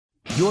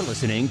You're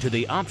listening to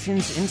the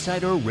Options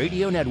Insider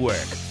Radio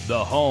Network,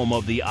 the home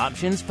of the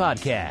Options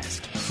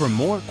Podcast. For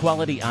more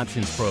quality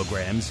options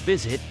programs,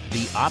 visit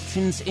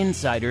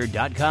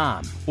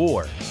theoptionsinsider.com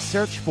or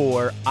search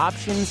for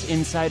Options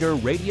Insider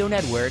Radio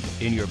Network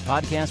in your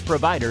podcast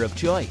provider of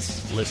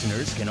choice.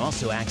 Listeners can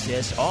also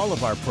access all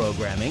of our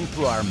programming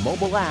through our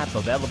mobile app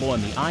available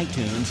in the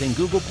iTunes and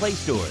Google Play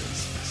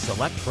stores.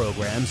 Select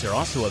programs are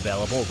also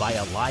available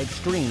via live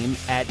stream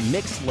at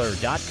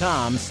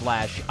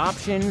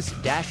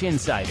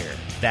mixlr.com/options-insider.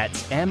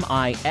 That's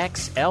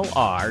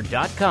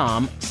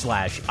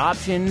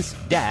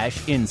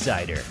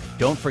mixlr.com/options-insider.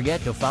 Don't forget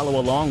to follow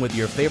along with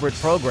your favorite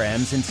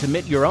programs and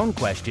submit your own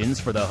questions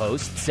for the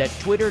hosts at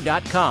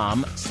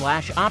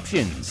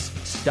twitter.com/options,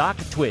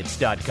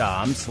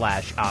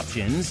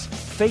 stocktwits.com/options,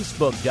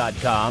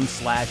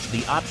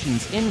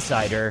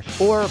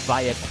 facebook.com/theoptionsinsider, or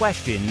via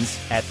questions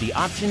at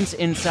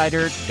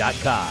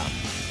theoptionsinsider.com.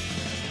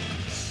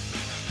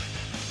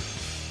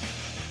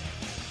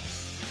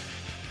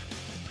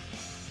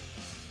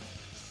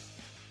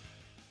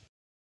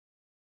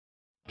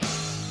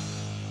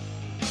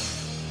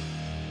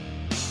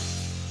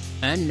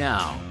 And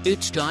now,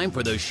 it's time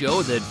for the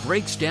show that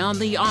breaks down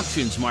the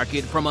options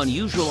market from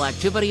unusual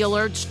activity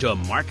alerts to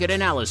market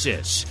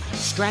analysis,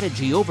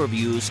 strategy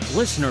overviews,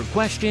 listener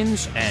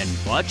questions, and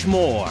much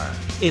more.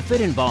 If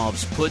it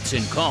involves puts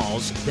and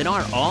calls, then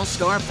our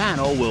all-star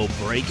panel will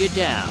break it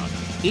down.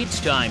 It's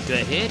time to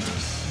hit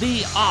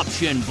the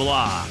Option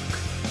Block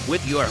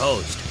with your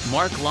host,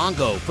 Mark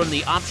Longo from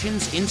the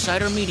Options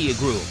Insider Media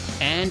Group,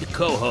 and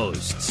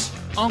co-hosts,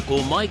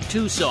 Uncle Mike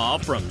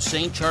Tusaw from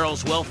St.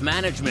 Charles Wealth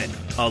Management,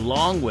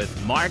 along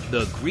with Mark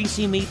the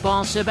Greasy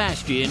Meatball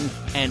Sebastian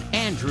and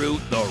Andrew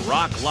the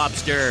Rock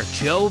Lobster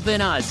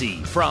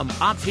Giovinazzi from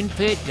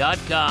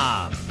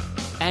OptionPit.com.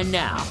 And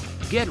now,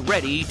 get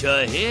ready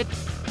to hit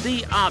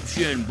the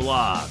Option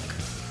Block.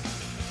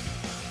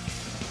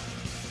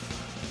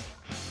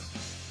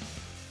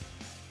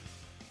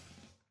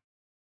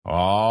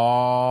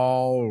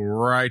 All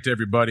right,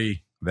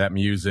 everybody. That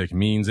music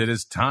means it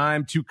is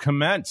time to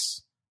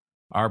commence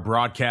our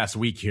broadcast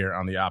week here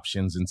on the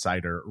Options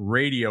Insider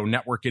Radio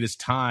Network. It is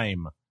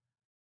time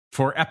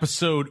for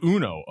episode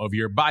uno of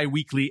your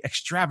bi-weekly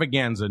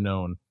extravaganza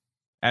known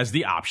as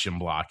the Option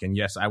Block. And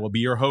yes, I will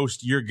be your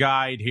host, your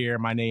guide here.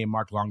 My name,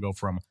 Mark Longo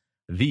from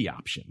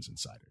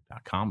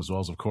theoptionsinsider.com, as well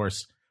as, of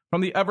course,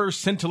 from the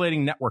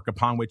ever-scintillating network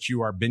upon which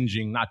you are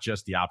binging not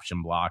just the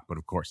Option Block, but,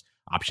 of course,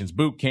 Options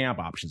Bootcamp,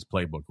 Options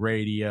Playbook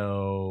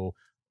Radio.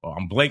 Oh,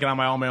 I'm blanking on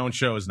all my own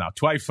shows now.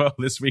 TWIFO,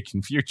 This Week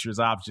in Futures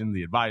Option,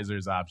 The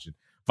Advisor's Option,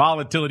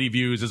 Volatility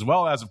Views, as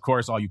well as, of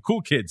course, all you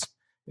cool kids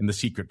in the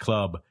secret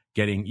club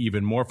getting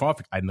even more fun.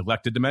 I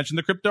neglected to mention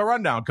the Crypto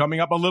Rundown coming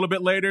up a little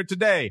bit later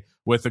today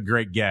with a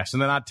great guest.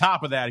 And then on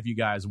top of that, if you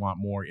guys want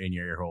more in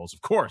your ear holes,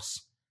 of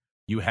course,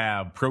 you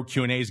have Pro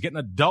Q&As, getting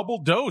a double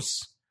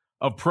dose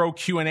of Pro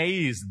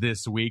Q&As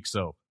this week.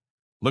 So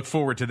look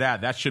forward to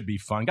that. That should be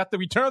fun. Got the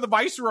return of the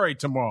Viceroy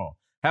tomorrow.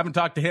 Haven't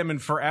talked to him in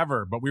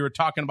forever, but we were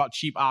talking about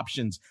cheap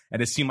options,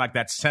 and it seemed like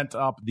that sent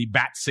up the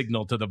bat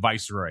signal to the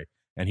Viceroy,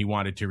 and he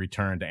wanted to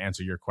return to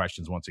answer your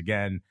questions once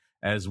again,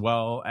 as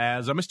well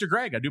as Mr.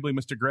 Greg. I do believe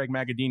Mr. Greg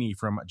Magadini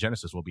from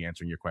Genesis will be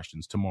answering your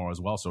questions tomorrow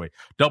as well. So a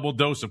double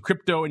dose of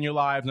crypto in your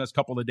lives in the next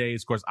couple of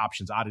days. Of course,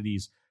 options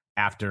oddities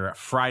after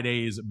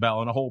Friday's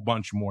bell and a whole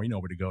bunch more. You know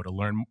where to go to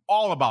learn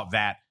all about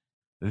that.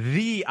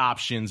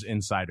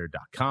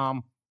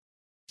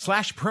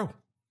 TheOptionsinsider.com/pro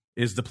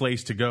is the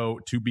place to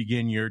go to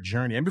begin your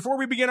journey. And before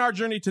we begin our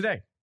journey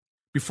today,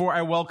 before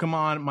I welcome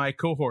on my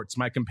cohorts,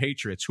 my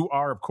compatriots, who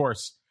are, of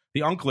course, the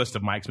unklest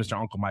of Mikes, Mr.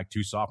 Uncle Mike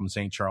Tusaw from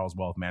St. Charles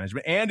Wealth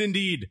Management, and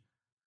indeed,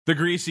 the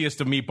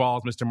greasiest of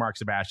meatballs, Mr. Mark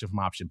Sebastian from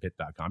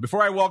OptionPit.com.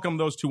 Before I welcome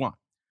those two on,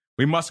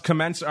 we must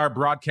commence our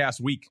broadcast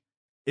week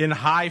in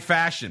high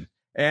fashion.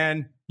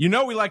 And you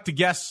know we like to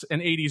guess an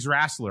 80s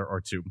wrestler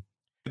or two.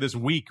 This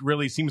week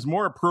really seems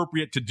more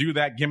appropriate to do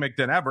that gimmick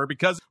than ever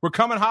because we're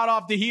coming hot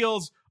off the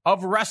heels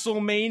of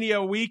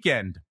Wrestlemania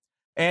weekend.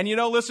 And, you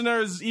know,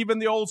 listeners, even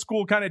the old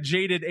school kind of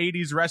jaded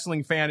 80s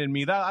wrestling fan in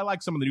me, that I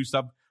like some of the new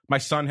stuff. My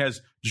son has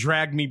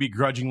dragged me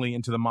begrudgingly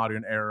into the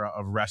modern era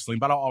of wrestling,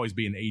 but I'll always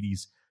be an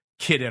 80s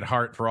kid at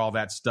heart for all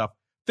that stuff.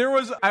 There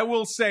was, I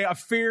will say, a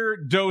fair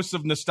dose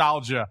of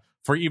nostalgia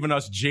for even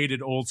us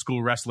jaded old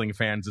school wrestling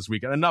fans this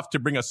week, and enough to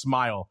bring a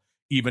smile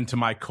even to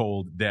my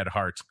cold, dead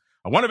heart.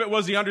 One of it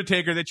was The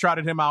Undertaker. They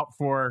trotted him out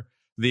for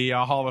the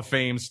Hall of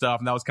Fame stuff,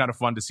 and that was kind of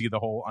fun to see the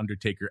whole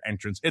Undertaker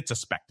entrance. It's a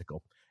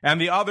spectacle.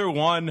 And the other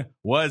one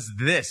was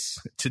this,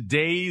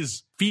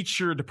 today's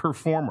featured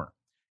performer,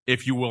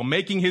 if you will,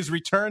 making his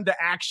return to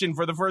action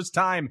for the first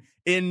time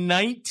in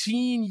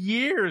 19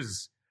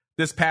 years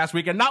this past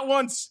week. And not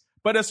once,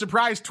 but a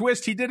surprise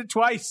twist. He did it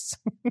twice.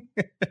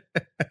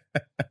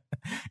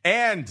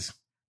 And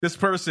this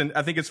person,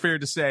 I think it's fair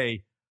to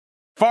say,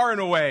 far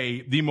and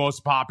away the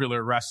most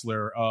popular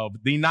wrestler of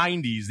the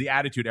 90s, the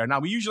Attitude Era. Now,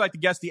 we usually like to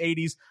guess the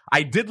 80s.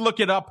 I did look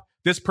it up.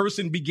 This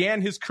person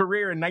began his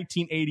career in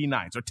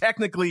 1989. So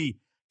technically,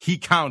 he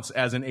counts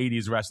as an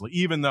 80s wrestler,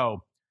 even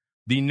though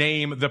the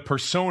name, the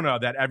persona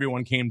that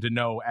everyone came to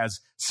know as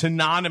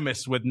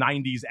synonymous with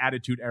 90s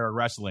Attitude Era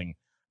wrestling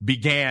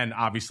began,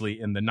 obviously,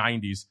 in the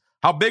 90s.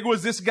 How big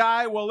was this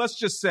guy? Well, let's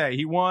just say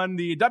he won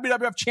the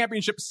WWF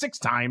Championship 6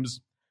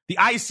 times, the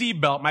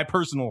IC belt, my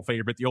personal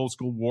favorite, the Old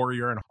School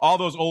Warrior, and all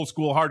those old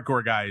school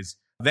hardcore guys,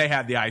 they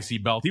had the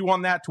IC belt. He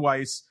won that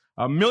twice.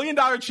 $1 million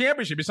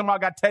championship. He somehow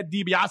got Ted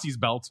DiBiase's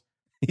belt.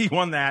 He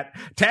won that.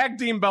 Tag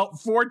team belt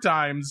 4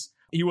 times.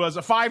 He was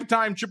a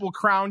 5-time Triple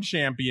Crown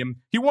champion.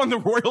 He won the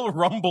Royal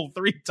Rumble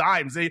 3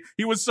 times.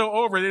 He was so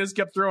over, they just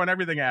kept throwing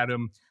everything at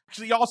him.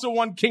 Actually, he also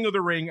won King of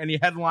the Ring, and he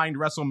headlined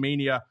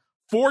WrestleMania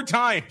 4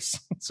 times.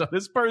 So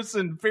this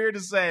person, fair to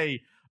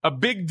say, a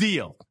big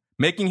deal.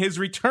 Making his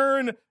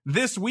return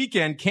this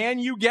weekend. Can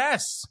you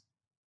guess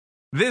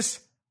this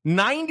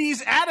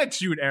 90s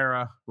Attitude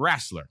Era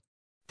wrestler?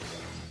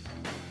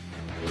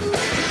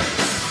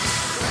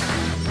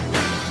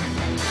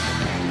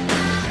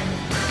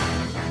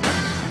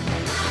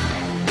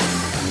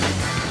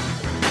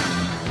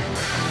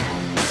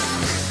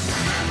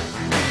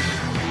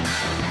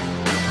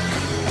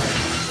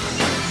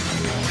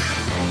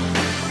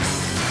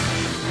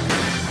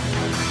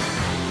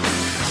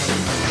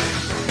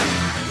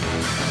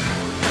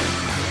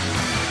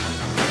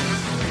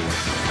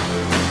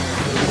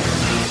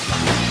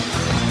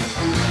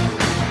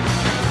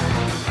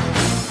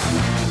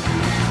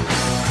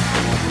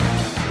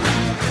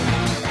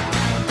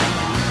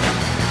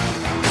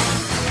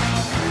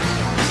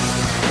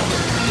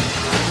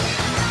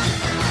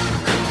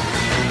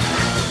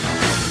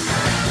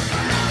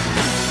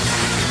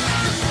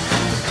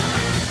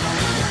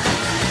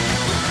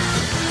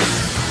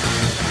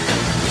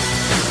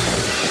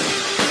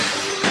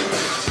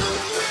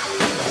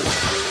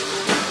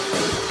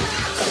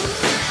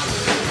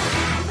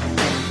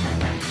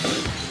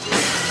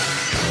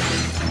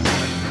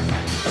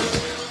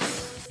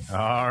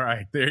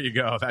 There you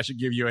go. That should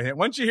give you a hint.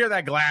 Once you hear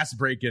that glass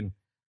breaking,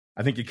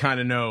 I think you kind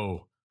of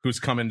know who's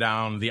coming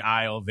down the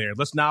aisle there.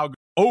 Let's now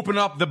open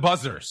up the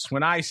buzzers.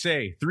 When I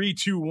say 3,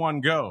 2,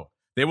 1, go,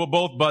 they will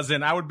both buzz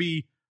in. I would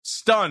be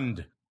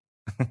stunned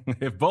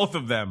if both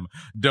of them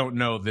don't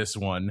know this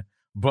one,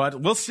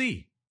 but we'll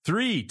see.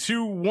 3,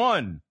 2,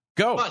 1,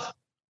 go. Buzz.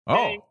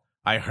 Oh,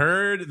 I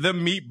heard the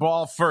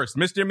Meatball first.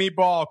 Mr.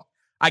 Meatball,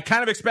 I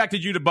kind of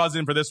expected you to buzz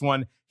in for this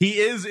one. He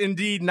is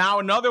indeed now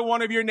another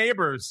one of your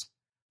neighbors,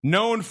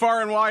 known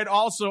far and wide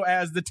also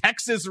as the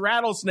Texas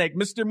Rattlesnake.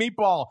 Mr.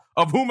 Meatball,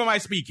 of whom am I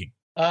speaking?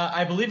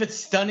 I believe it's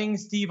Stunning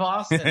Steve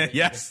Austin.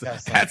 Yes,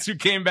 that's who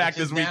came back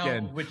this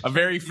weekend. A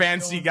very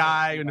fancy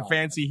guy and a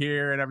fancy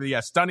hair and everything.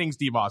 Yes, Stunning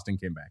Steve Austin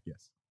came back,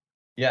 yes.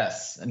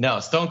 Yes. No,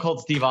 Stone Cold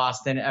Steve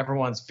Austin,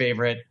 everyone's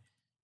favorite.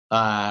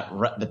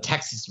 The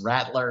Texas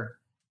Rattler.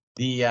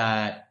 The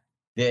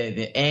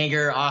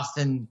Anger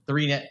Austin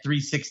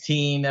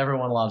 316.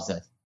 Everyone loves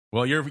it.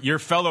 Well, your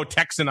fellow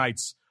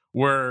Texanites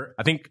were,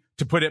 I think,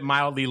 to put it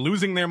mildly,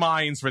 losing their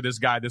minds for this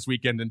guy this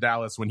weekend in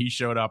Dallas when he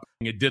showed up.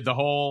 It did the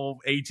whole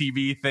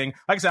ATV thing.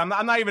 Like I said,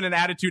 I'm not even an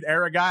Attitude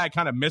Era guy. I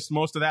kind of missed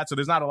most of that, so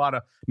there's not a lot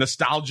of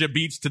nostalgia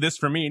beats to this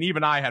for me. And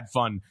even I had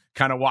fun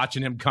kind of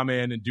watching him come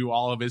in and do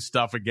all of his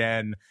stuff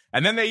again.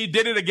 And then they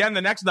did it again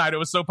the next night. It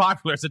was so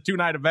popular. It's a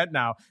 2-night event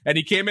now. And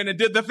he came in and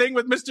did the thing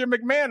with Mr.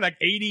 McMahon, like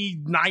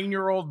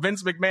 89-year-old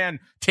Vince McMahon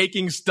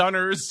taking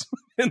stunners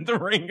in the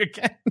ring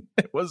again.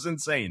 It was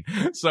insane.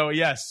 So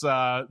yes,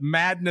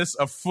 madness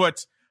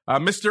afoot.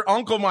 Mr.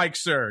 Uncle Mike,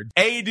 sir.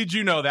 A, did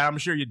you know that? I'm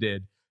sure you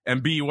did.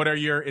 And B, what are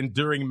your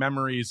enduring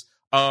memories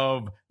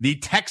of the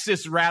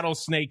Texas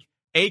Rattlesnake,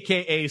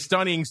 a.k.a.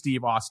 Stunning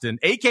Steve Austin,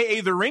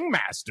 a.k.a. the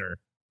Ringmaster,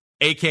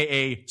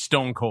 a.k.a.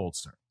 Stone Cold,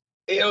 sir?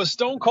 You know,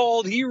 Stone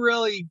Cold, he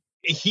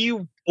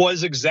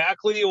was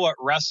exactly what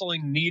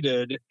wrestling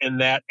needed in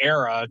that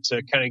era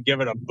to kind of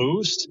give it a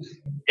boost.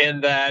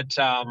 In that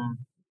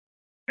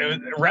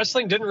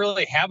wrestling didn't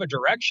really have a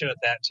direction at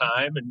that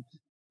time. And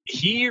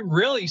he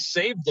really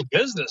saved the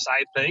business,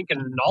 I think,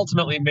 and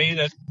ultimately made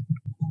it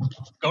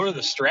go to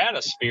the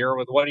stratosphere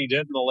with what he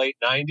did in the late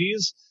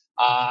 90s.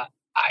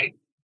 I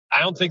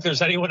don't think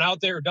there's anyone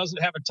out there who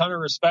doesn't have a ton of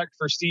respect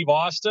for Steve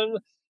Austin.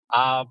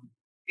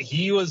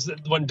 He was,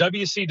 when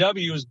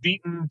WCW was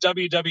beating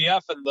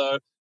WWF in the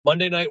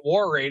Monday Night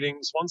War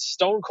ratings, once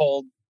Stone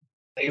Cold,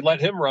 they let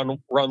him run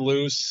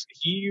loose.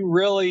 He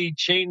really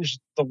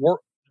changed the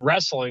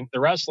wrestling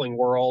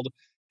world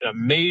in a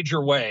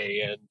major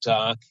way.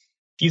 And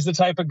he's the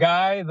type of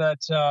guy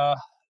that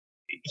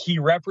he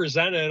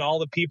represented all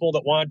the people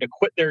that wanted to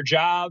quit their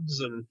jobs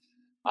and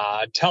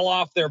tell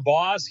off their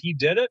boss. He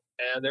did it,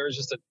 and there was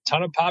just a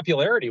ton of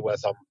popularity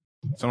with him.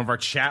 Some of our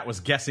chat was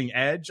guessing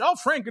Edge. Oh,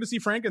 Frank, good to see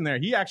Frank in there.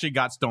 He actually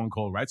got Stone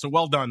Cold, right? So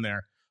well done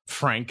there,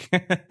 Frank.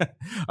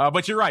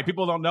 But you're right.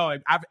 People don't know.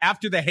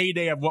 After the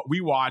heyday of what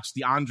we watched,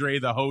 the Andre,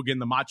 the Hogan,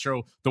 the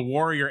Macho, the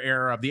Warrior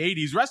era of the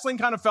 80s, wrestling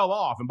kind of fell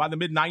off. And by the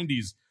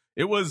mid-90s,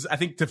 it was, I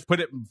think, to put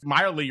it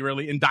mildly,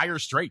 really in dire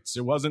straits.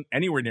 It wasn't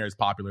anywhere near as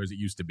popular as it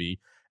used to be.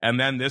 And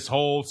then this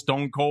whole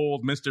Stone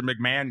Cold Mr.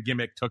 McMahon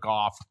gimmick took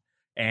off,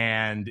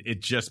 and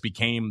it just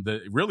became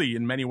really,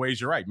 in many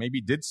ways, you're right,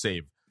 maybe did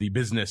save the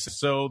business.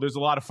 So there's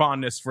a lot of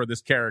fondness for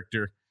this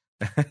character.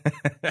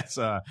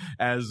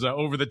 as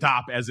over the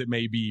top as it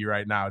may be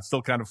right now. It's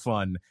still kind of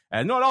fun.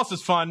 And you know what else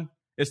is fun?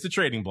 It's the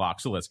trading block.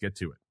 So let's get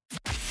to it.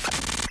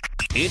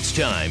 It's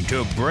time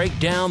to break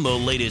down the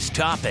latest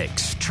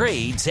topics,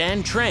 trades,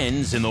 and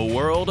trends in the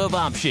world of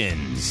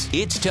options.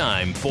 It's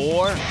time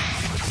for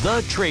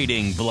the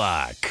trading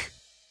block.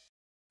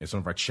 Some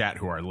of our chat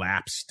who are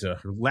lapsed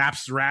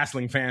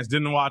wrestling fans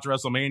didn't watch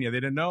WrestleMania. They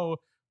didn't know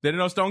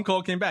Stone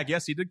Cold came back.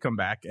 Yes, he did come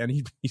back, and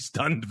he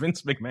stunned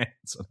Vince McMahon.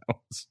 So that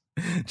was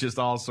just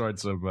all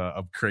sorts of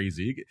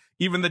crazy.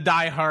 Even the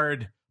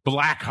diehard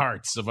black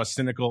hearts of us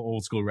cynical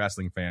old school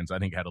wrestling fans, I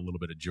think, had a little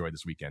bit of joy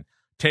this weekend.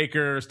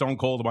 Taker, Stone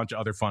Cold, a bunch of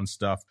other fun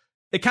stuff.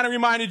 It kind of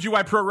reminded you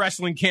why pro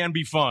wrestling can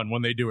be fun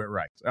when they do it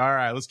right. All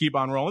right, let's keep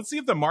on rolling. Let's see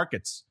if the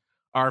markets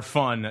are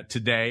fun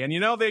today. And,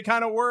 they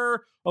kind of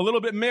were a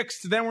little bit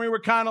mixed. Then we were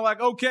kind of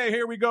like, okay,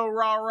 here we go,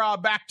 rah,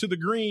 back to the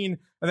green.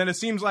 And then it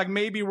seems like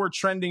maybe we're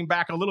trending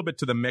back a little bit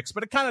to the mix,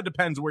 but it kind of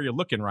depends where you're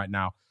looking right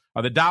now.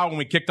 The Dow, when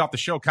we kicked off the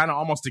show, kind of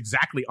almost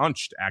exactly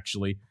unched,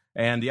 actually.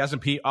 And the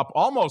S&P up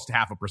almost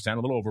 0.5%, a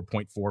little over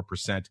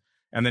 0.4%.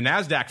 And the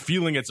NASDAQ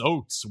feeling its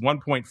oats,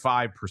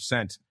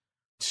 1.5%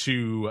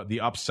 to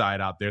the upside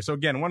out there. So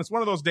again, it's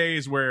one of those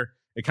days where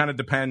it kind of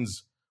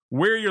depends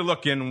where you're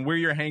looking, where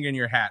you're hanging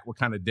your hat, what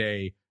kind of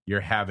day you're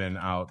having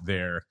out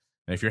there.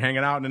 And if you're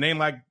hanging out in a name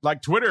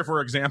like Twitter, for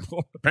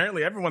example,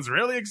 apparently everyone's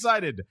really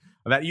excited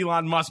that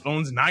Elon Musk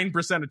owns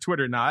 9% of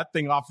Twitter now. That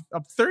thing up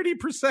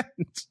 30%.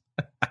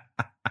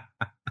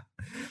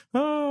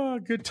 Oh,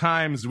 good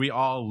times we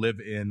all live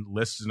in,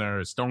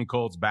 listeners. Stone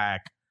Cold's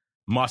back.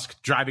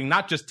 Musk driving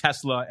not just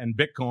Tesla and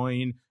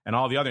Bitcoin and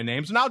all the other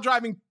names, now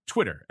driving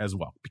Twitter as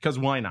well, because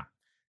why not?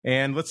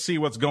 And let's see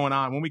what's going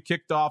on. When we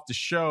kicked off the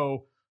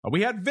show,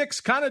 we had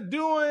VIX kind of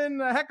doing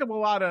a heck of a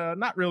lot of,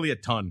 not really a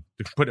ton,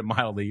 to put it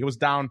mildly. It was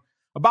down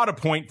about a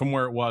point from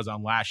where it was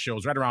on last show. It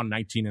was right around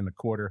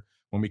 19.25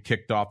 when we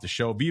kicked off the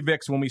show.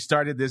 VVIX, when we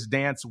started this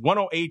dance,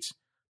 108,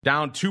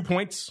 down 2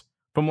 points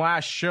from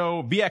last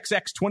show.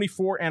 VXX,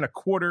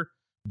 24.25,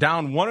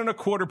 down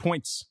 1.25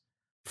 points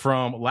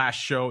from last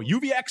show.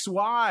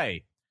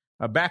 UVXY,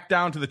 back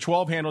down to the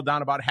 12 handle,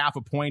 down about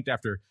 0.5 point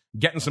after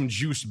getting some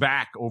juice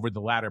back over the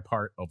latter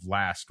part of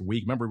last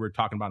week. Remember, we were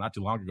talking about not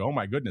too long ago, oh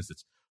my goodness,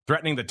 it's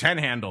threatening the 10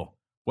 handle.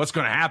 What's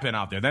going to happen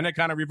out there? Then it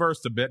kind of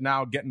reversed a bit.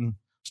 Now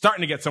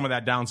starting to get some of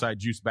that downside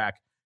juice back.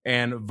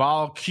 And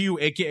Vol Q,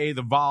 a.k.a.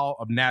 the Vol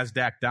of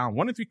NASDAQ, down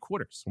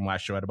 1.75 from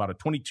last show at about a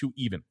 22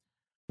 even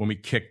when we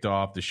kicked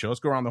off the show. Let's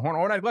go around the horn.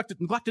 Oh, and I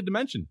neglected to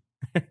mention,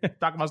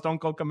 talking about Stone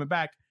Cold coming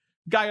back.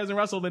 Guy hasn't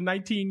wrestled in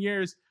 19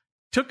 years.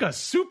 Took a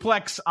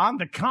suplex on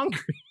the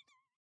concrete.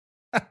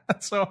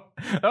 So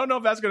I don't know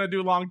if that's going to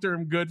do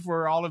long-term good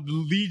for all of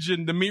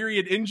the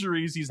myriad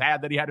injuries he's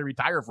had that he had to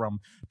retire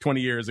from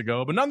 20 years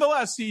ago. But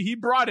nonetheless, he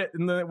brought it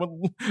in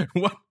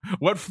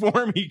what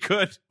form he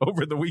could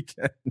over the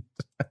weekend.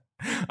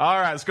 All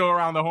right, let's go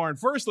around the horn.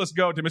 First, let's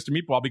go to Mr.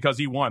 Meatball because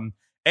he won.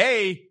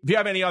 A, if you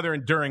have any other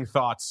enduring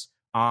thoughts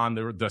on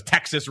the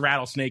Texas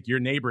Rattlesnake, your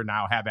neighbor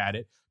now, have at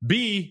it.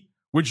 B,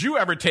 would you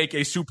ever take a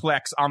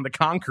suplex on the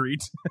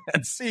concrete?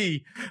 And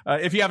C,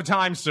 if you have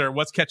time, sir,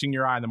 what's catching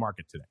your eye in the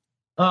market today?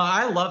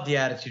 I love the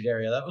Attitude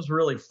Area. That was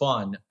really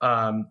fun.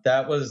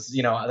 That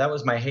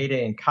was my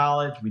heyday in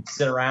college. We'd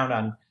sit around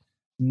on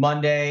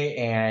Monday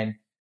and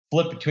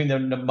flip between the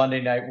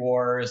Monday Night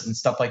Wars and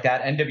stuff like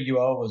that.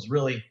 NWO was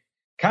really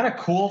kind of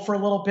cool for a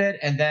little bit,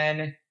 and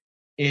then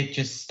it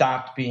just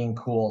stopped being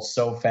cool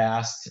so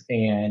fast,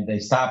 and they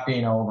stopped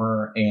being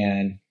over,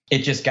 and it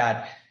just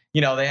got.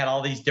 They had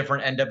all these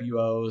different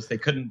NWOs. They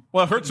couldn't.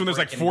 Well, it hurts when there's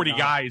like 40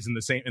 guys in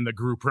the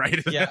group,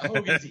 right? Yeah,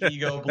 Hogan's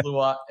ego blew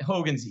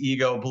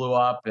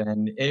up,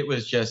 and it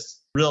was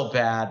just real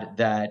bad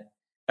that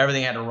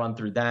everything had to run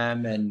through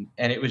them, and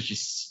it was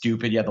just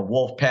stupid. You had the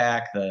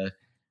Wolfpack, the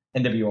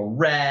NWO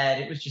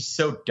Red. It was just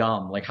so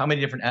dumb. Like, how many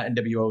different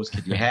NWOs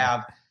could you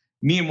have?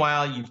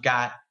 Meanwhile, you've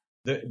got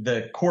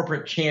the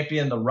corporate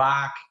champion, The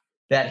Rock.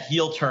 That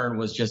heel turn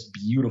was just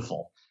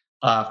beautiful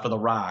for The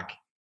Rock.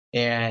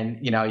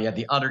 And, you had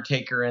the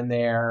Undertaker in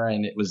there,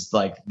 and it was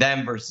like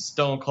them versus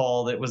Stone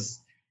Cold. It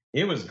was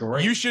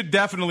great. You should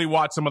definitely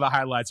watch some of the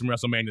highlights from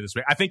WrestleMania this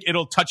week. I think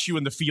it'll touch you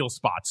in the feel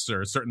spots,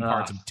 sir. Certain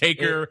parts of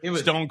Taker,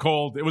 Stone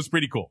Cold. It was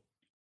pretty cool.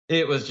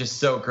 It was just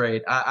so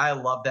great. I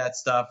love that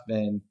stuff.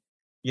 And,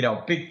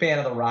 big fan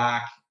of The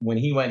Rock. When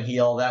he went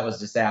heel, that was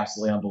just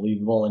absolutely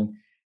unbelievable. And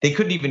they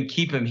couldn't even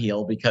keep him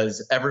heel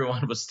because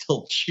everyone was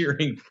still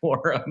cheering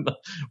for him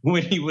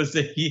when he was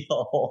a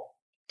heel.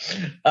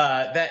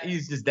 That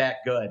he's just that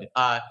good.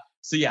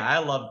 So yeah, I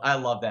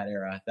love that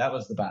era. That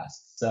was the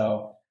best.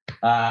 So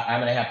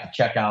I'm gonna have to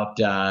check out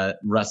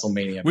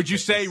WrestleMania. Would you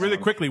say really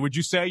quickly? Would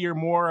you say you're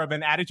more of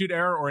an Attitude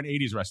Era or an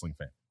 '80s wrestling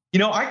fan?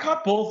 I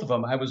caught both of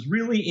them. I was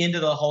really into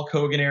the Hulk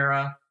Hogan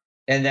era,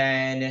 and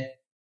then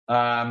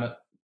I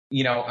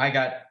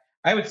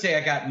would say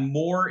I got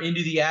more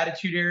into the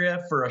Attitude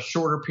Era for a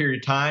shorter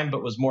period of time,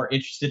 but was more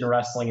interested in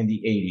wrestling in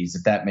the '80s,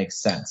 if that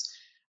makes sense.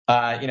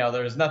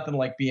 There was nothing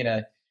like being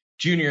a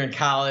junior in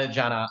college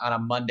on a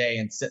Monday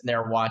and sitting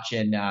there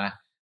watching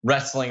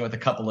wrestling with a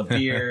couple of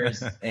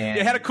beers. And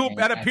it had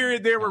a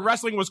period there where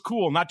wrestling was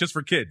cool, not just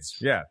for kids.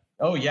 Yeah.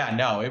 Oh yeah,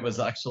 no, it was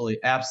actually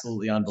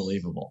absolutely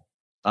unbelievable.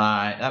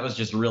 That was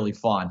just really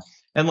fun.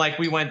 And like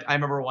I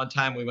remember one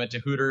time we went to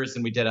Hooters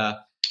and we did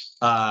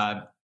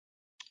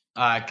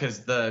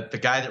because the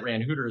guy that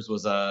ran Hooters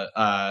was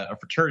a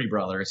fraternity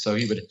brother, so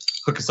he would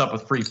hook us up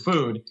with free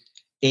food,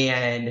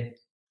 and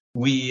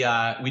we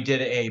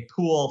did a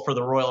pool for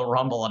the Royal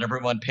Rumble, and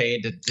everyone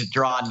paid to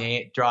draw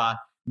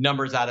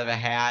numbers out of a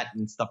hat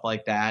and stuff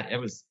like that. It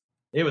was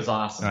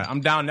awesome. All right,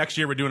 I'm down. Next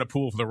year we're doing a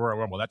pool for the Royal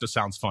Rumble. That just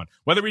sounds fun.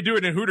 Whether we do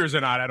it in Hooters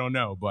or not, I don't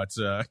know, but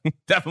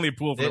definitely a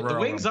pool for the Royal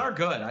Rumble. The wings are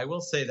good, I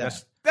will say that.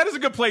 That is a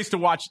good place to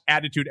watch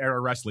Attitude Era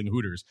Wrestling.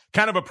 Hooters,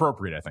 kind of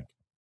appropriate, I think.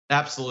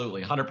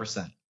 Absolutely, 100%.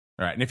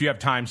 All right, and if you have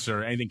time,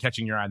 sir, anything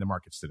catching your eye in the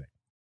markets today?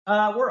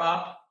 We're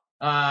up.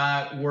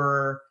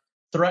 We're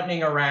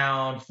threatening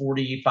around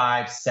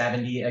 45,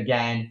 70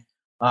 again.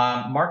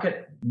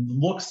 Market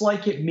looks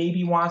like it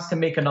maybe wants to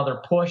make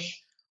another push.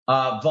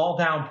 Vol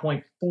down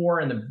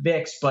 0.4 in the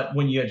VIX, but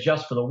when you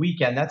adjust for the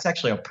weekend, that's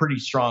actually a pretty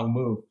strong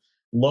move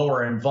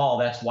lower in vol.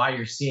 That's why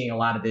you're seeing a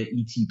lot of the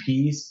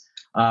ETPs,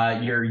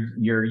 your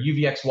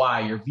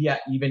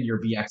UVXY, even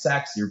your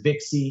VXX, your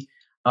VIXY.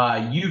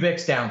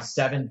 UVIX down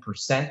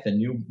 7%,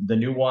 the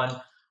new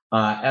one.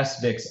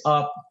 SVIX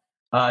up.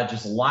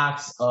 Just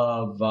lots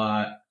of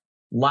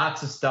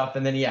stuff.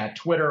 And then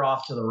Twitter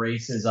off to the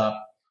races,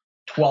 up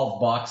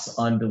 $12,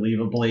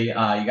 unbelievably. You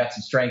got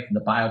some strength in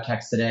the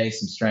biotechs today,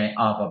 some strength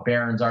off a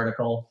Barron's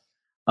article.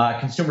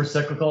 Consumer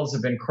cyclicals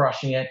have been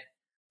crushing it.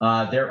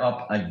 They're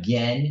up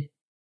again.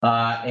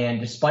 And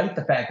despite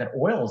the fact that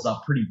oil is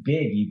up pretty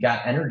big, you've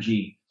got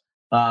energy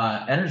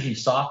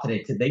soft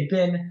today. They've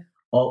been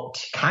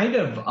kind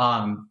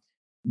of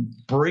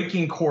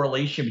breaking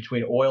correlation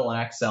between oil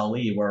and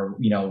XLE, where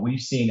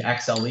we've seen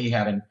XLE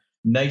having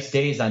nice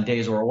days on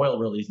days where oil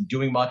really isn't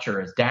doing much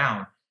or is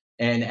down,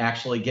 and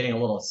actually getting a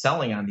little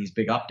selling on these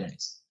big up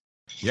days.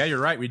 Yeah,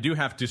 you're right. We do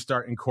have to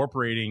start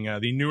incorporating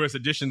the newest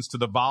additions to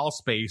the vol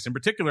space, in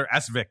particular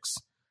SVIX,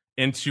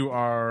 into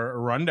our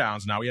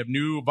rundowns. Now we have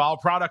new vol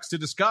products to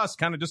discuss,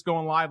 kind of just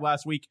going live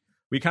last week.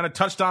 We kind of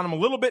touched on them a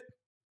little bit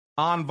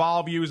on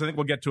vol views. I think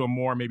we'll get to them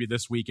more maybe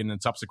this week and in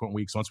subsequent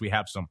weeks once we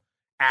have some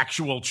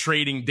actual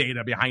trading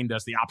data behind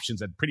us. The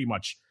options had pretty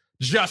much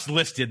just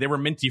listed. They were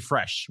minty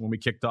fresh when we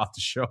kicked off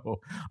the show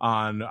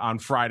on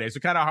Friday. So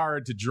kind of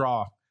hard to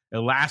draw a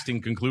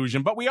lasting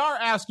conclusion, but we are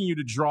asking you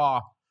to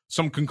draw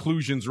some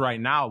conclusions right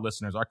now,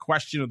 listeners. Our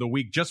question of the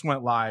week just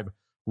went live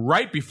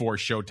right before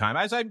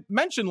showtime. As I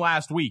mentioned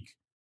last week,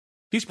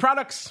 these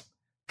products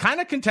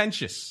kind of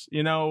contentious.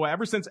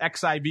 Ever since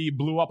XIV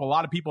blew up a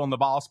lot of people in the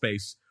vol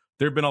space,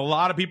 there have been a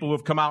lot of people who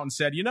have come out and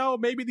said,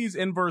 maybe these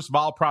inverse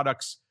vol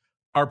products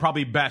are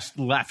probably best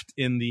left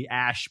in the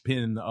ash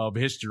bin of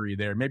history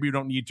there. Maybe we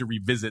don't need to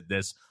revisit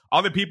this.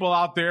 Other people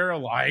out there,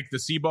 like the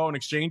SIBO and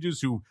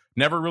exchanges, who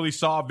never really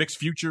saw VIX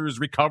futures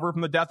recover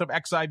from the death of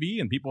XIV,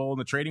 and people in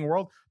the trading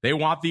world, they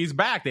want these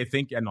back. They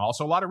think, and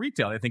also a lot of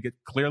retail, they think it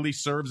clearly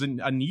serves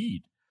a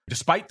need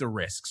despite the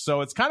risks.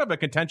 So it's kind of a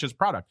contentious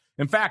product.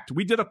 In fact,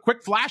 we did a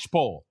quick flash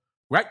poll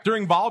right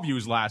during vol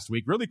views last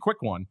week, really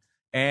quick one.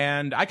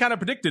 And I kind of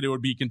predicted it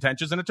would be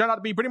contentious, and it turned out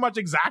to be pretty much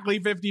exactly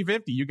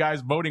 50-50. You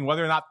guys voting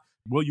whether or not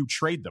will you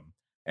trade them?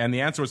 And the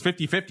answer was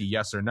 50-50,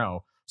 yes or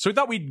no. So we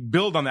thought we'd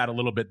build on that a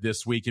little bit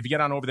this week. If you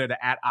get on over there to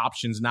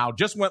 @optionsnow,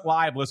 just went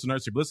live,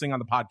 listeners. If you're listening on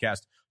the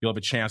podcast, you'll have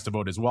a chance to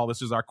vote as well.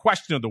 This is our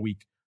question of the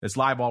week. It's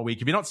live all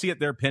week. If you don't see it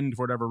there pinned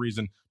for whatever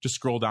reason, just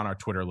scroll down our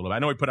Twitter a little bit. I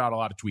know we put out a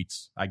lot of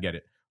tweets. I get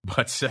it.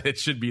 But it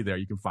should be there.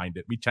 You can find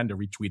it. We tend to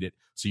retweet it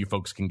so you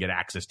folks can get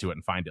access to it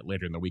and find it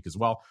later in the week as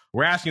well.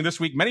 We're asking this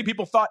week, many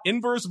people thought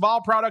inverse vol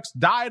products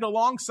died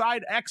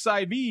alongside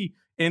XIV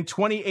in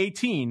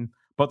 2018,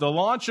 but the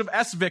launch of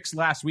SVIX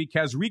last week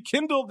has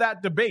rekindled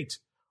that debate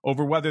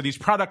over whether these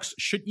products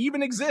should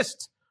even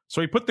exist.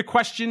 So we put the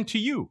question to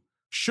you.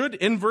 Should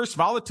inverse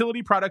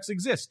volatility products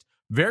exist?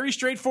 Very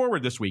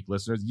straightforward this week,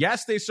 listeners.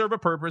 Yes, they serve a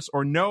purpose,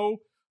 or no,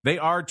 they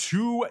are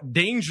too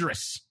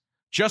dangerous.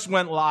 Just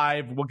went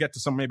live. We'll get to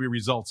some maybe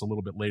results a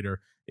little bit later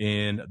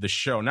in the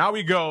show. Now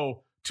we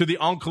go to the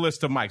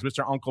Uncleist of Mikes.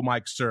 Mr. Uncle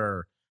Mike,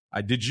 sir,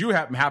 did you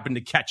happen to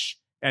catch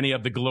any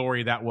of the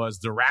glory that was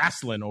the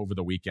wrestling over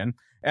the weekend?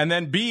 And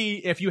then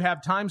B, if you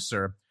have time,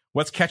 sir,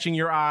 what's catching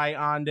your eye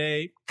on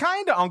a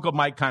kind of Uncle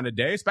Mike kind of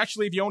day,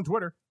 especially if you own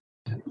Twitter?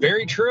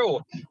 Very true.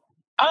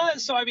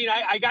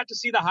 I got to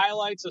see the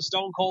highlights of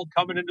Stone Cold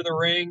coming into the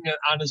ring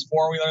on his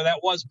four-wheeler. That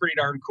was pretty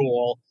darn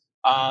cool.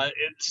 It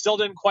still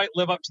didn't quite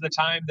live up to the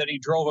time that he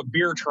drove a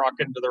beer truck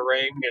into the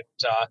ring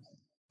and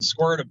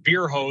squirted a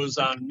beer hose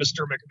on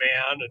Mr.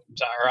 McMahon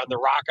or on The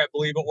Rock, I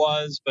believe it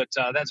was. But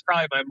that's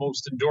probably my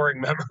most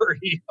enduring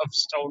memory of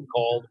Stone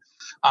Cold.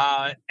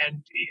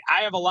 And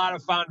I have a lot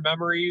of fond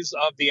memories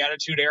of the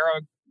Attitude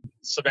Era.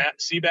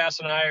 Seabass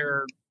and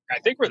I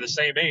think we're the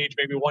same age,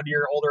 maybe 1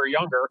 year older or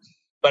younger.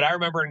 But I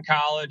remember in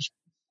college,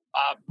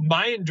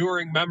 my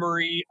enduring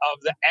memory of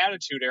the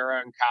Attitude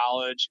Era in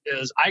college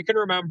is I can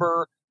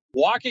remember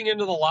walking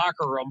into the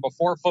locker room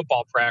before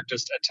football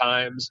practice at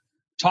times,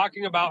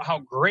 talking about how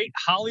great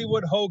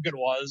Hollywood Hogan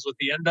was with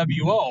the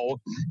NWO,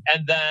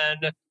 and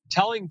then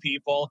telling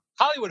people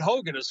Hollywood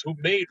Hogan is who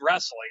made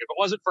wrestling. If it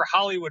wasn't for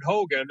Hollywood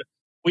Hogan,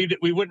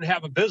 we wouldn't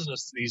have a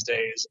business these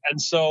days.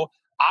 And so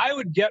I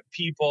would get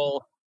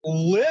people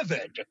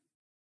livid.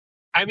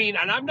 I mean,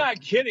 and I'm not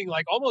kidding,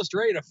 like almost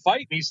ready to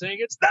fight me, saying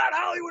it's not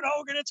Hollywood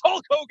Hogan, it's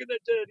Hulk Hogan that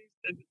did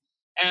it.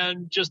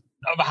 And just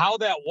of how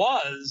that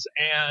was,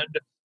 and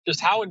just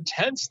how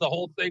intense the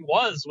whole thing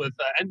was with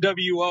the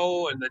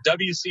NWO and the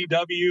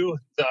WCW,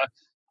 the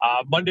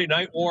Monday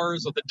Night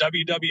Wars with the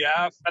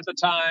WWF at the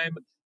time.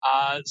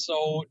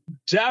 So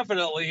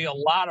definitely a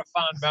lot of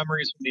fond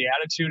memories from the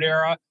Attitude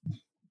Era.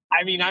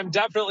 I mean, I'm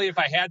definitely, if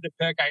I had to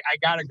pick, I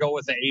got to go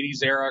with the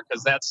 80s era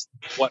because that's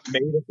what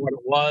made it what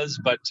it was.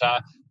 But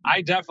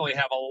I definitely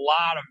have a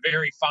lot of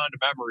very fond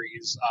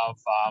memories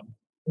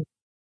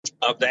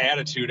of the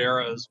Attitude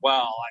Era as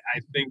well.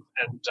 I think,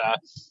 and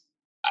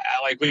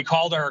like we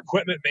called our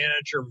equipment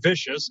manager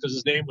Vicious because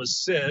his name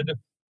was Sid.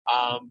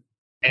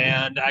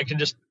 And I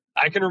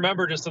can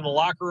remember just in the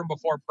locker room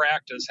before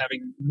practice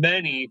having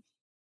many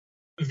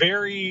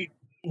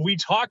we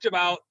talked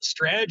about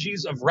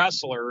strategies of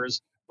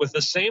wrestlers with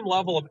the same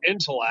level of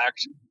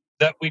intellect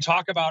that we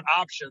talk about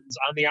options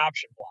on the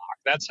option block.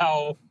 That's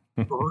how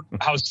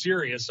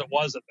serious it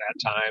was at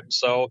that time.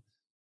 So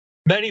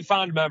many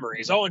fond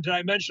memories. Oh, and did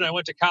I mention I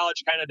went to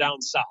college kind of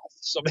down south?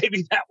 So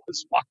maybe that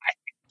was why.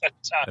 But,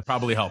 that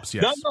probably helps,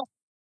 yes.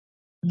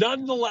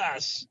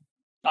 Nonetheless,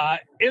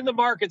 in the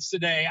markets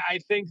today, I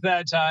think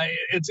that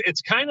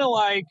it's kind of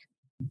like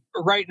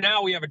right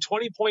now we have a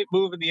 20-point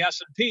move in the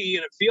S&P,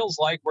 and it feels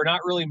like we're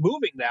not really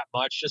moving that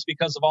much just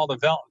because of all the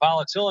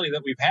volatility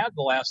that we've had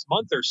the last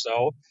month or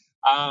so.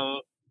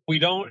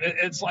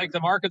 It's like the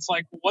market's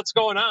like, what's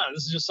going on?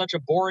 This is just such a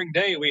boring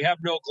day. We have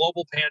no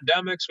global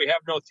pandemics. We have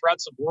no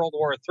threats of World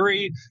War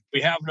III.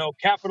 We have no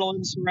capital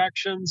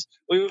insurrections.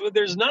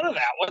 There's none of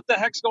that. What the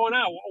heck's going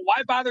on?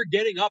 Why bother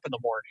getting up in the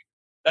morning?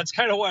 That's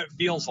kind of what it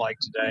feels like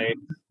today.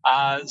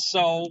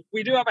 So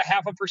we do have a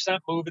 0.5%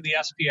 move in the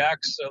SPX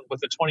with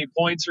the 20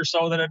 points or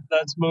so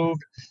that's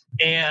moved.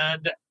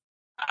 And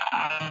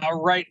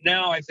right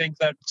now, I think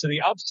that to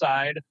the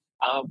upside,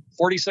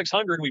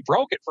 4,600, we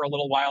broke it for a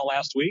little while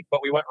last week,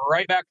 but we went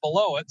right back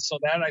below it. So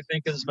that I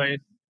think is my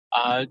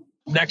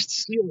next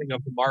ceiling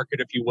of the market,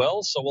 if you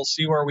will. So we'll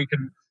see where we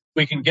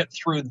can get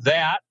through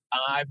that.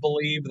 I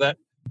believe that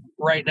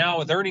right now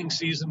with earnings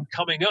season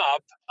coming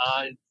up,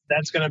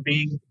 that's going to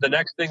be the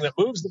next thing that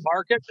moves the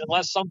market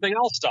unless something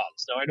else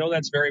does. Now, I know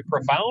that's very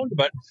profound,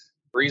 but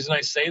the reason I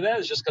say that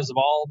is just because of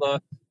all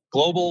the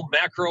global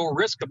macro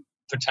risk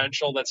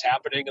potential that's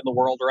happening in the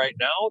world right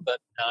now, that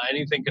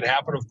anything can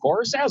happen, of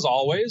course, as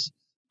always.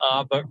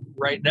 But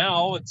right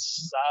now,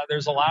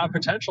 there's a lot of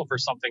potential for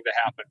something to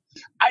happen.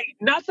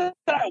 Not that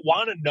I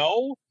want to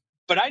know,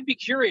 but I'd be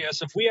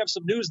curious if we have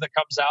some news that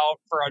comes out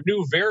for a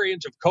new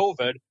variant of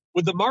COVID,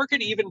 would the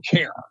market even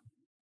care?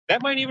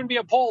 That might even be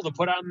a poll to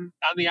put on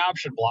the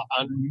option block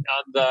on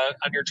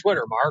your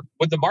Twitter, Mark.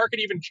 Would the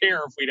market even care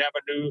if we'd have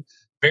a new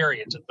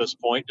variant at this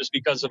point, just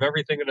because of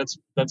everything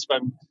that's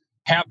been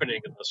happening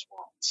in this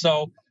world?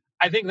 So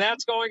I think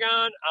that's going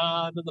on.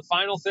 Then the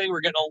final thing,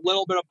 we're getting a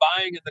little bit of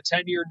buying in the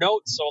 10-year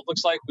notes, so it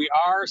looks like we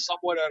are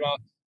somewhat at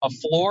a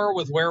floor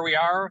with where we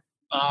are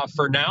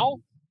for now,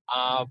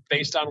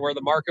 based on where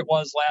the market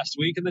was last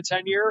week in the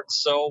 10-year.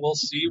 So we'll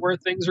see where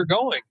things are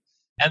going.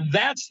 And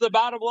that's the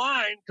bottom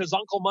line because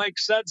Uncle Mike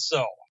said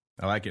so.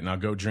 I like it. Now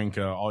go drink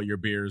all your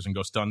beers and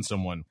go stun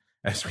someone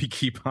as we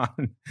keep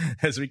on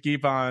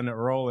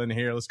rolling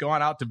here. Let's go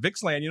on out to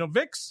VIX land.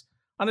 VIX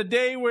on a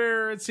day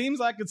where it seems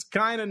like it's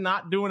kind of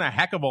not doing a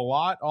heck of a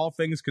lot, all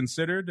things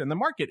considered, and the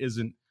market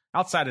isn't,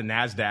 outside of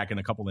NASDAQ and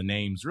a couple of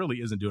names, really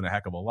isn't doing a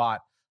heck of a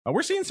lot.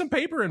 We're seeing some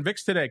paper in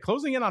VIX today,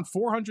 closing in on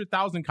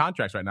 400,000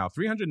 contracts right now,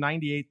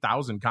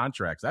 398,000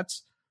 contracts.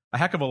 That's a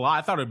heck of a lot.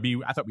 I thought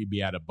we'd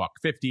be at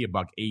 $1.50,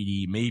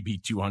 $1.80, maybe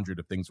 200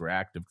 if things were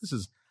active. This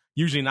is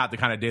usually not the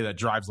kind of day that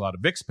drives a lot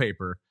of VIX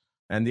paper.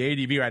 And the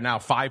ADV right now,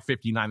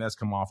 559. That's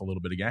come off a little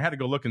bit again. I had to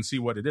go look and see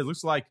what it is.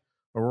 Looks like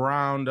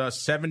around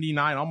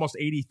 79, almost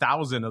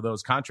 80,000 of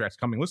those contracts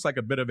coming. Looks like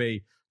a bit of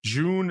a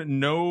June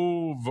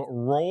Nove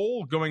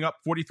roll, going up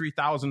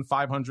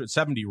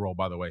 43,570 roll,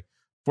 by the way.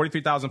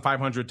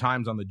 43,500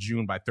 times on the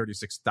June by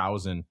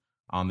 36,000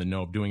 on the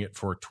Nove, doing it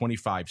for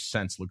 25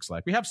 cents, looks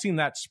like. We have seen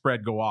that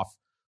spread go off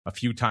a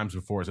few times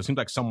before, so it seems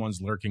like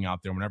someone's lurking out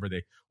there whenever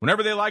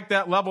they like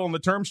that level in the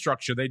term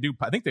structure. They do.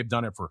 I think they've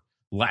done it for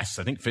less.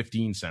 I think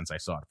 15 cents I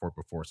saw it for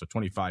before, so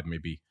 25 may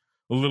be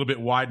a little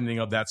bit widening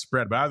of that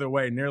spread. But either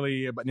way,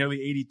 nearly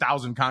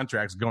 80,000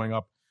 contracts going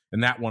up in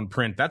that one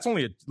print. That's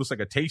only looks like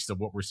a taste of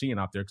what we're seeing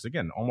out there, because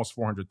again, almost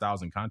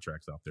 400,000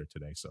 contracts out there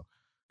today. So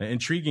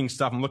intriguing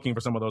stuff. I'm looking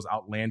for some of those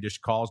outlandish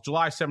calls.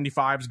 July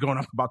 75 is going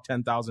up about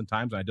 10,000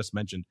 times. And I just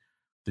mentioned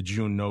the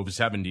June Nove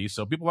 70.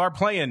 So people are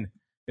playing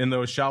in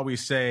those, shall we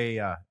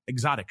say,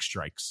 exotic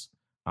strikes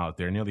out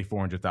there. Nearly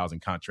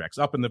 400,000 contracts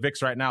up in the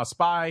VIX right now.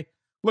 SPY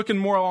looking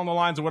more along the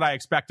lines of what I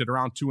expected,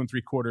 around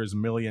 2.75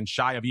 million,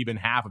 shy of even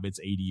half of its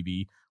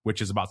ADV,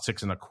 which is about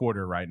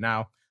 6.25 right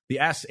now. The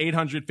S,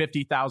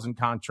 850,000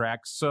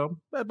 contracts, so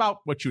about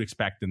what you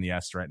expect in the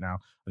S right now.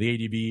 The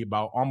ADV,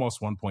 about almost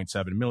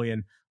 1.7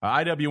 million.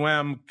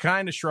 IWM,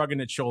 kind of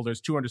shrugging its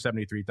shoulders,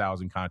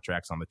 273,000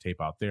 contracts on the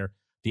tape out there.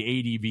 The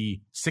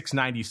ADV,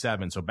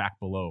 697, so back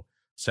below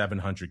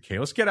 700K.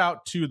 Let's get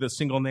out to the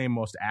single name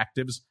most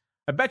actives.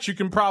 I bet you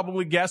can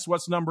probably guess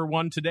what's number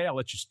one today. I'll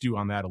let you stew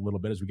on that a little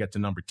bit as we get to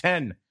number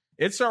 10.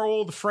 It's our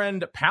old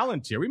friend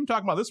Palantir. We've been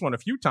talking about this one a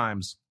few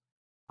times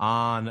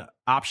on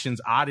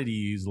Options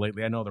Oddities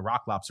lately. I know the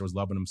Rock Lobster was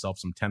loving himself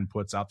some 10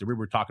 puts out there. We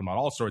were talking about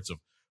all sorts of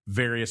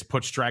various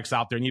put strikes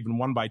out there and even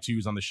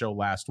 1x2s on the show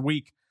last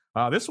week.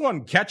 This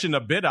one catching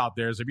a bid out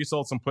there. So if you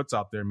sold some puts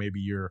out there,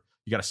 maybe you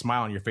got a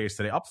smile on your face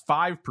today. Up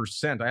 5%.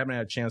 I haven't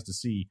had a chance to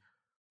see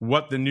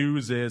what the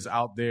news is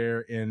out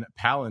there in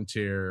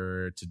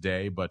Palantir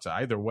today, but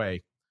either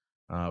way,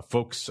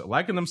 folks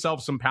liking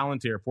themselves some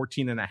Palantir,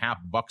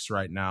 $14.50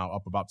 right now,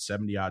 up about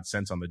 70 odd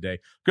cents on the day.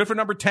 Good for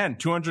number 10,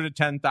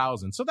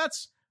 210,000. So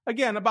that's,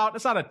 again,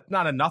 it's not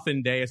a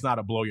nothing day. It's not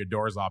a blow your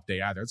doors off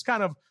day either. It's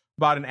kind of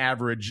about an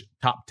average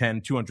top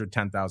 10,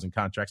 210,000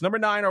 contracts. Number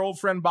 9, our old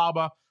friend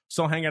Baba,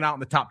 still hanging out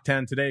in the top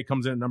 10 today.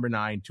 Comes in at number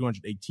 9,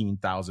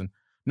 218,000.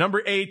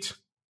 Number 8,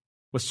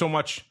 with so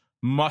much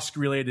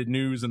Musk-related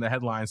news in the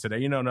headlines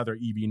today, another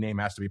EV name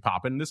has to be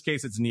popping. In this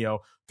case, it's NIO,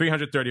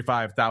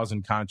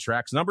 335,000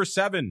 contracts. Number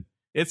 7,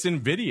 it's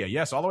NVIDIA.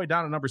 Yes, all the way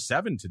down to number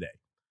 7 today.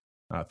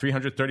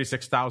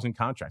 336,000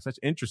 contracts. That's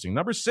interesting.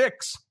 Number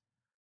 6,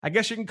 I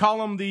guess you can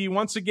call him the,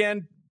 once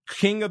again,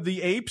 king of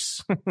the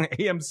apes,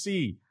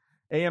 AMC.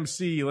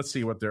 AMC, let's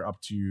see what they're up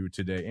to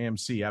today.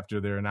 AMC,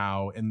 after they're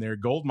now in their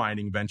gold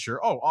mining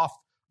venture, off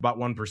about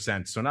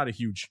 1%. So not a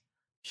huge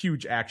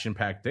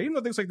action-packed day. Even though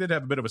it looks like they'd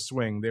have a bit of a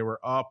swing. They were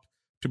up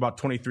to about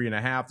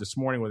 23.5 this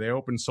morning where they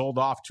opened, sold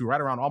off to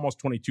right around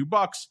almost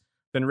 $22,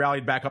 then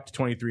rallied back up to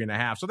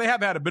 23.5. So they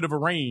have had a bit of a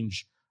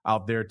range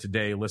out there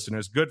today,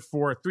 listeners. Good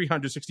for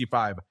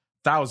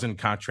 365,000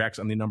 contracts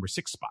on the number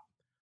 6 spot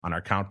on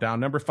our countdown.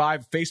 Number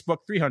 5, Facebook,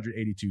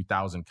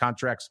 382,000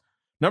 contracts.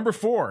 Number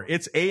 4,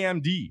 it's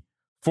AMD,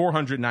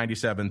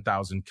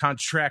 497,000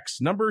 contracts.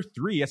 Number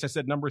 3, yes, I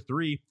said number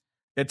 3,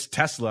 it's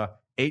Tesla,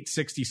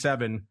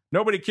 867.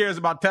 Nobody cares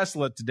about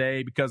Tesla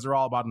today because they're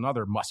all about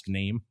another Musk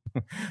name.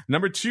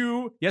 Number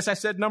 2, yes, I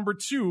said number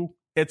 2,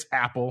 it's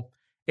Apple,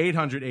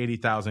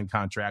 880,000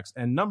 contracts.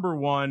 And number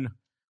 1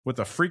 with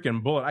a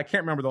freaking bullet. I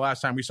can't remember the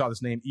last time we saw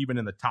this name even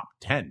in the top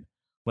 10,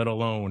 let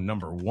alone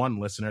number 1,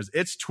 listeners.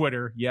 It's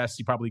Twitter. Yes,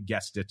 you probably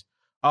guessed it.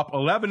 Up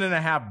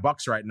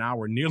 $11.50 right now.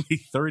 We're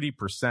nearly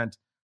 30%,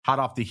 hot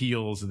off the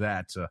heels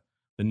that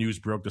the news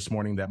broke this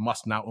morning that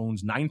Musk now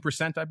owns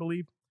 9%, I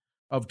believe,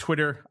 of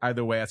Twitter.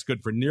 Either way, that's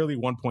good for nearly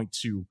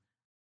 1.2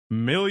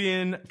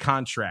 million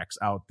contracts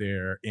out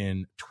there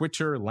in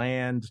Twitter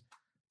land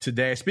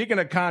today. Speaking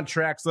of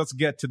contracts, let's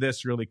get to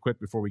this really quick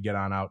before we get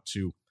on out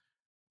to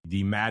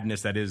the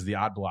madness that is the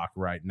odd block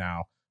right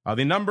now.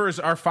 The numbers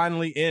are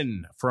finally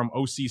in from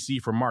OCC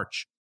for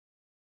March.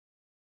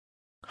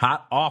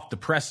 Hot off the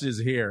presses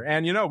here.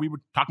 And, we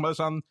were talking about this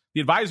on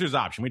the advisor's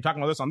option. We were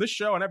talking about this on this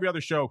show and every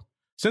other show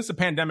since the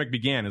pandemic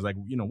began. Is like,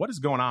 what is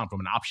going on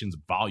from an options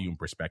volume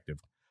perspective?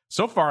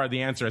 So far,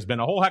 the answer has been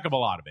a whole heck of a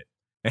lot of it.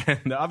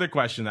 And the other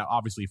question that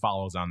obviously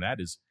follows on that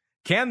is,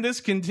 can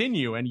this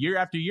continue? And year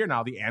after year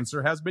now, the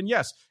answer has been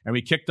yes. And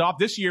we kicked off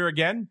this year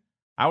again.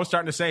 I was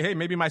starting to say, hey,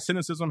 maybe my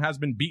cynicism has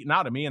been beaten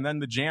out of me. And then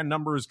the Jan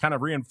numbers kind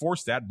of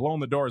reinforced that, blowing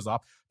the doors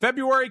off.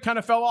 February kind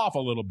of fell off a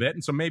little bit.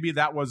 And so maybe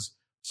that was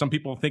some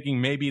people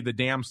thinking maybe the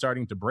dam's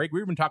starting to break. We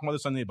were even talking about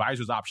this on the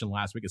advisor's option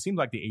last week. It seemed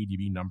like the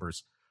ADV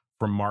numbers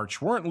from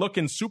March weren't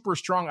looking super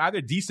strong,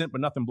 either decent,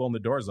 but nothing blowing the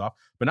doors off.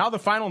 But now the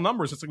final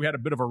numbers, it's like we had a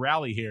bit of a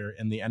rally here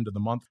in the end of the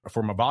month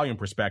from a volume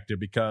perspective,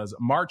 because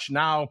March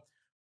now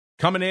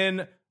coming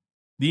in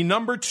the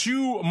number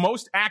 2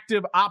 most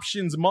active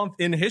options month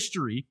in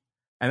history.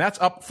 And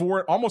that's up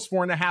almost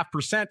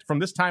 4.5% from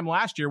this time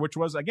last year, which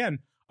was, again,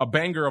 a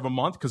banger of a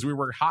month because we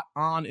were hot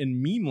on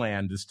in meme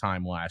land this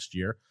time last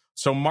year.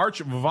 So March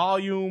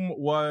volume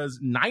was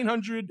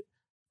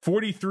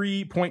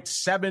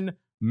 943.7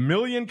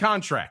 million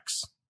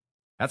contracts.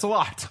 That's a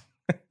lot.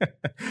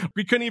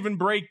 We couldn't even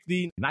break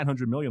the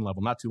 900 million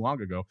level not too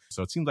long ago.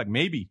 So it seems like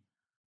maybe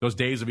those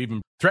days of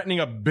even threatening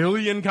 1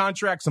 billion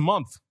contracts a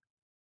month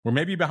were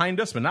maybe behind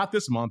us, but not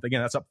this month.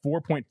 Again, that's up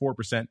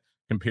 4.4%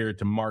 compared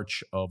to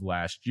March of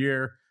last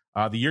year.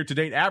 The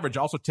year-to-date average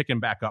also ticking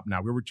back up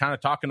now. We were kind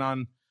of talking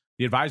on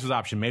the advisor's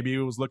option. Maybe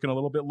it was looking a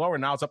little bit lower.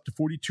 Now it's up to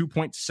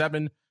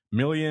 42.7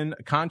 million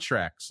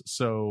contracts.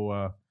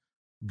 So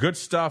good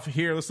stuff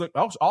here. Let's look.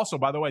 Also,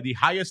 by the way, the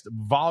highest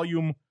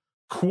volume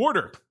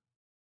quarter.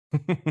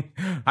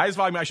 Highest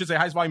volume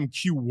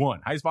Q1.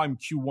 Highest volume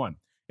Q1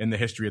 in the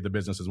history of the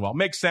business as well.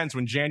 Makes sense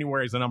when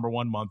January is the number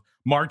 1 month.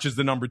 March is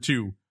the number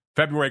 2.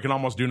 February can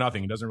almost do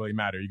nothing. It doesn't really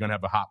matter. You're going to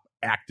have a hot,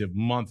 active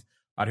month.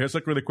 Out here, let's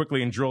look really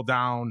quickly and drill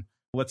down.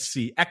 Let's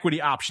see.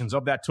 Equity options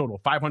of that total,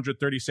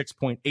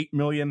 536.8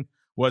 million.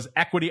 was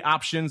equity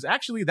options.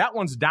 Actually, that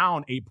one's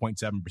down 8.7%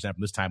 from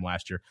this time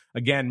last year.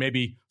 Again,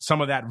 maybe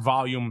some of that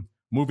volume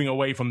moving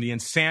away from the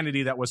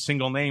insanity that was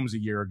single names a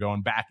year ago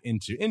and back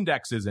into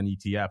indexes and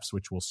ETFs,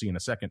 which we'll see in a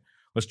second.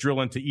 Let's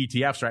drill into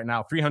ETFs right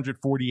now.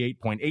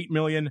 348.8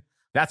 million.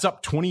 That's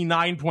up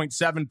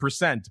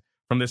 29.7%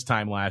 from this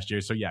time last year.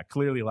 So yeah,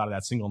 clearly a lot of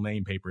that single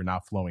name paper now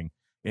flowing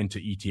into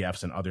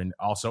ETFs and other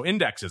also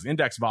indexes.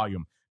 Index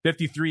volume,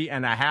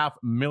 53.5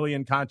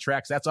 million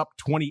contracts. That's up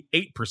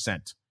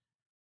 28%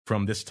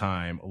 from this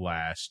time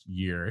last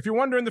year. If you're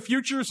wondering, the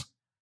futures,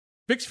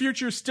 VIX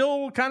futures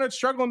still kind of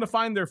struggling to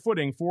find their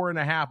footing.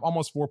 4.5,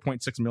 almost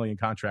 4.6 million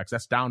contracts.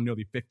 That's down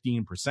nearly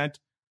 15%.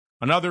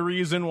 Another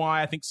reason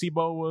why I think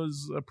SIBO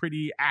was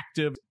pretty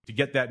active to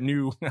get that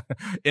new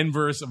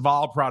inverse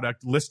vol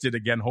product listed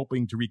again,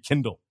 hoping to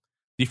rekindle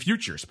the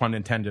futures, pun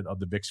intended, of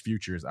the VIX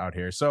futures out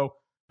here. So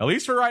at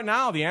least for right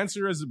now, the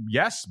answer is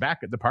yes. Back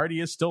at the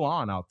party is still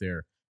on out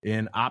there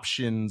in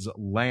options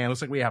land.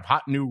 Looks like we have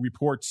hot new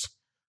reports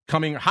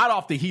coming hot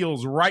off the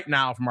heels right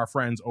now from our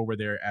friends over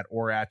there at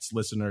ORATS.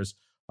 Listeners.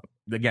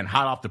 Again,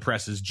 hot off the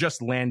presses,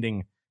 just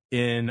landing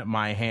in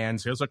my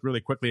hands. Let's look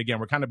really quickly. Again,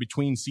 we're kind of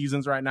between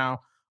seasons right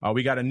now.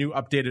 We got a new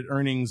updated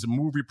earnings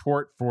move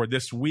report for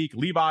this week.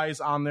 Levi's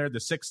on there, the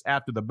 6th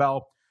after the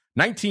bell.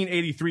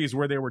 1983 is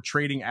where they were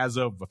trading as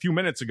of a few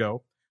minutes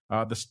ago.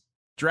 The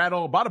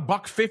straddle about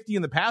 $1.50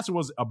 in the past. It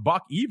was $1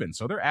 even.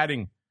 So they're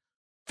adding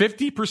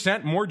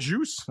 50% more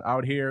juice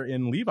out here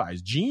in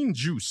Levi's. Jean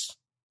juice.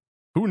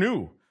 Who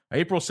knew?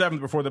 April 7th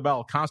before the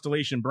bell.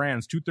 Constellation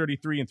Brands,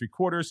 233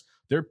 3/4.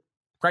 They're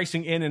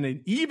pricing in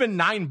an even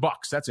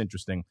 $9. That's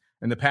interesting.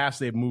 In the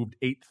past, they've moved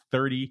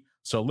 $8.30.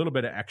 So a little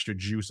bit of extra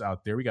juice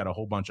out there. We got a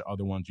whole bunch of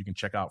other ones you can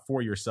check out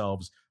for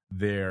yourselves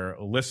there,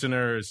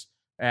 listeners,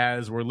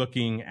 as we're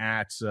looking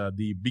at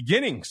the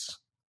beginnings.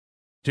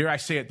 Dare I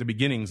say it, the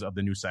beginnings of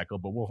the new cycle,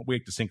 but we'll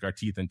wait to sink our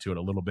teeth into it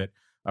a little bit.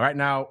 Right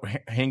now,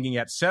 hanging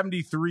at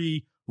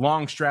 73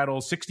 long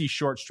straddles, 60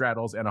 short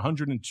straddles, and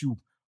 102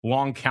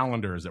 long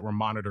calendars that we're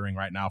monitoring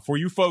right now for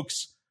you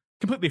folks,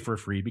 completely for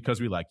free because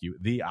we like you,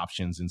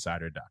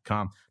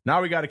 theoptionsinsider.com.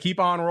 Now we got to keep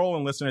on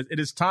rolling, listeners. It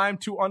is time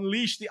to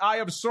unleash the Eye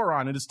of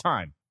Sauron. It is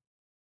time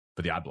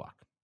for the Odd Block.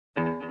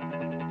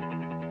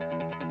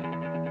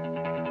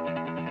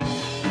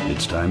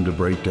 It's time to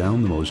break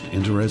down the most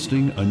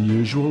interesting,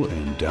 unusual,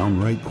 and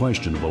downright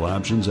questionable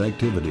options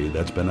activity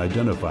that's been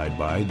identified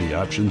by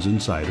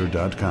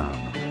theoptionsinsider.com.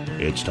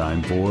 It's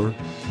time for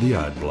the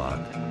Odd Block.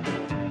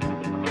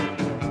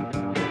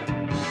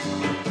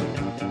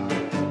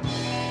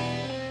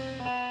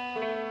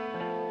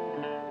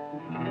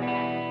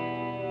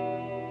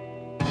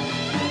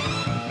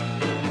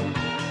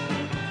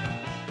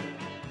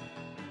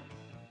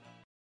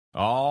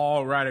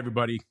 All right,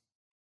 everybody.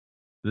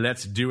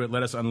 Let's do it.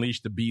 Let us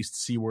unleash the beast,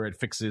 see where it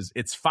fixes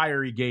its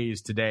fiery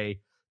gaze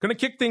today. Going to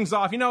kick things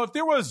off. You know, if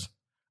there was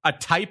a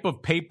type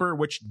of paper,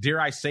 which,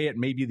 dare I say it,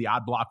 maybe the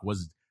Odd Block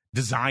was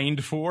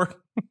designed for,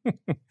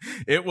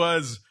 it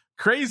was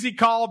crazy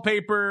call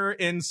paper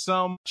in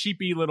some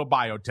cheapy little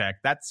biotech.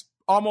 That's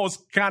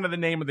almost kind of the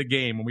name of the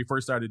game when we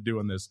first started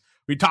doing this.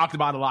 We talked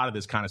about a lot of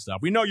this kind of stuff.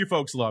 We know you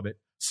folks love it.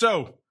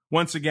 So,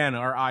 once again,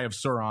 our Eye of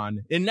Sauron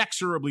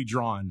inexorably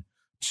drawn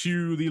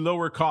to the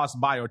lower cost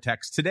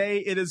biotechs. Today,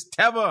 it is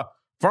Teva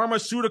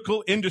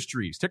Pharmaceutical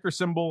Industries, ticker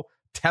symbol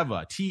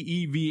Teva,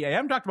 T-E-V-A. I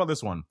haven't talked about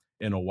this one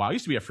in a while. It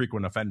used to be a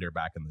frequent offender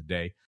back in the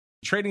day.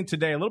 Trading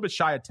today a little bit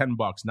shy of $10,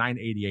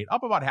 $9.88,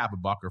 up about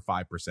 $0.50 or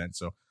 5%.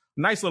 So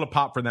nice little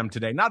pop for them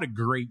today. Not a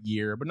great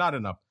year, but not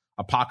an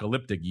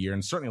apocalyptic year,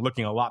 and certainly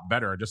looking a lot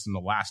better just in the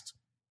last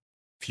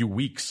few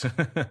weeks.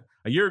 A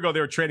year ago, they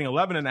were trading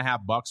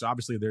 $11.50. So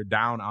obviously, they're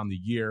down on the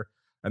year.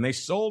 And they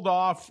sold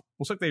off,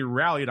 looks like they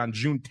rallied on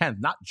June 10th,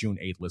 not June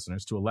 8th,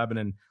 listeners, to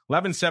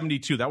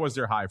 11.72. That was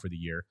their high for the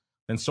year.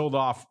 Then sold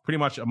off pretty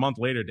much a month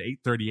later to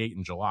 8.38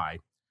 in July.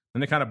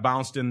 And they kind of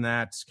bounced in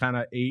that kind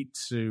of 8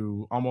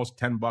 to almost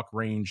 $10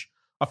 range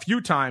a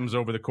few times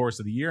over the course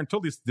of the year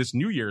until this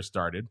new year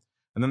started.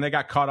 And then they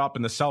got caught up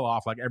in the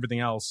sell-off like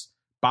everything else,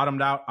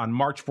 bottomed out on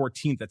March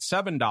 14th at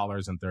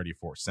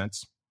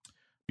 $7.34.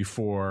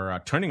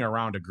 Before turning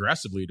around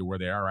aggressively to where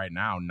they are right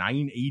now,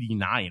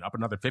 $9.89, up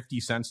another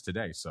 50 cents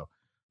today. So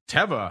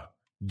Teva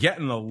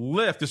getting a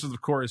lift. This is, of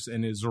course,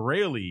 an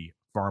Israeli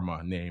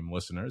pharma name,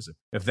 listeners,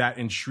 if that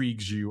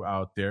intrigues you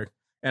out there.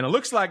 And it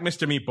looks like,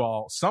 Mr.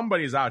 Meatball,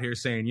 somebody's out here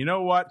saying, you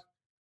know what?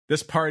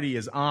 This party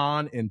is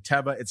on in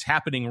Teva. It's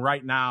happening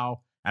right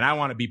now, and I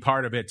want to be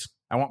part of it.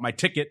 I want my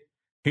ticket.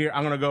 Here,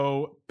 I'm going to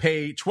go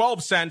pay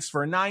 12 cents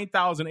for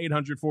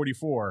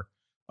 9,844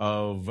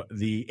 of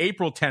the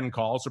April 10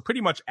 calls, so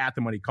pretty much at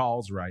the money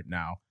calls right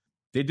now.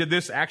 They did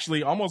this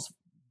actually almost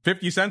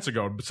 50 cents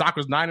ago. Stock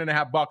was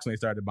 $9.50 when they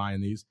started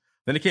buying these.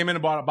 Then it came in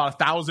about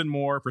 1,000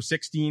 more for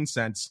 16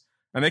 cents.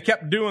 And they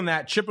kept doing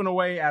that, chipping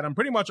away at them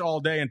pretty much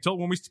all day until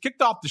when we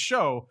kicked off the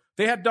show,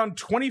 they had done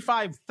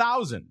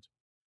 25,000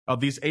 of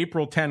these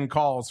April 10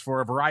 calls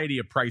for a variety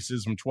of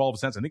prices from 12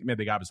 cents. I think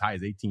maybe they got as high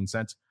as 18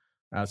 cents.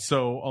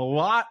 So a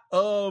lot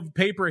of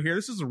paper here.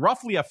 This is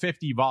roughly a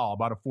 50 vol,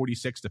 about a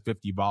 46 to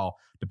 50 vol,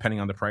 depending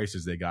on the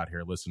prices they got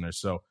here, listeners.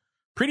 So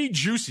pretty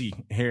juicy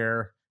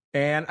here.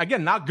 And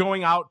again, not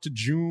going out to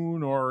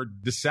June or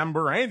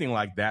December or anything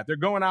like that. They're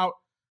going out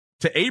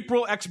to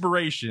April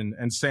expiration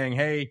and saying,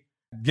 hey,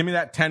 give me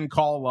that 10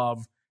 call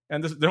love.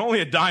 And they're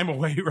only a dime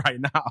away right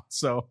now.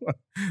 So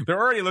they're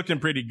already looking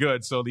pretty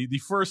good. So the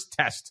first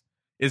test,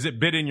 is it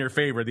bid in your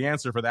favor? The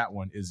answer for that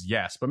one is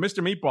yes. But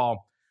Mr. Meatball,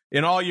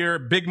 in all your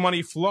big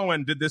money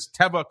flowing, did this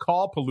Teva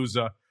call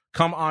palooza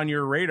come on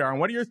your radar? And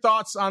what are your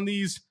thoughts on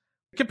these?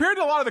 Compared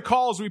to a lot of the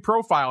calls we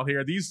profile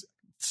here, these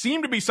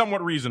seem to be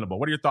somewhat reasonable.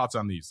 What are your thoughts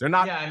on these? They're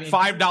not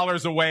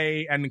 $5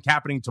 away and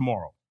happening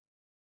tomorrow.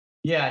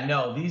 Yeah,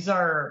 no, these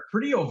are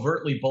pretty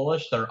overtly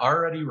bullish. They're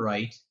already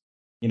right.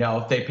 You know,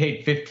 if they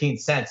paid 15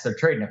 cents, they're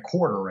trading a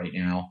quarter right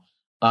now.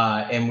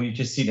 And we've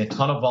just seen a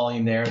ton of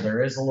volume there.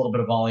 There is a little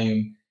bit of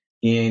volume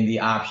in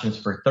the options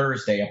for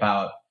Thursday.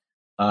 About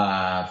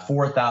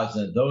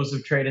 4,000 of those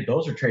have traded.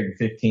 Those are trading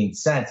 15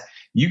 cents.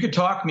 You could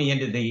talk me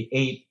into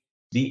the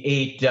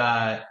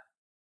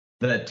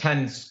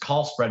 10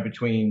 call spread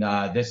between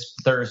this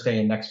Thursday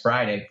and next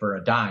Friday for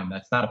a dime.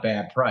 That's not a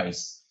bad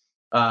price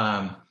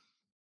for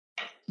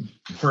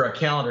a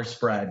calendar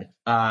spread.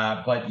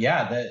 But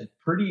yeah, the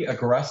pretty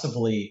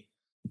aggressively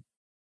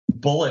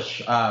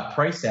bullish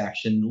price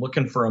action,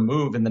 looking for a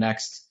move in the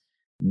next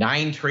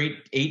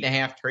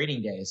 8.5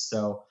 trading days.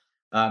 So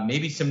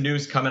maybe some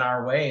news coming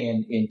our way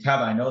in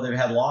Teva. I know they've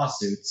had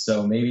lawsuits,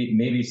 so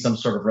maybe some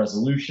sort of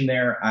resolution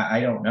there.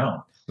 I don't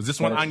know. Was this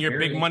one on your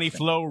big money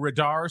flow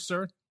radar,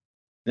 sir?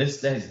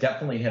 This has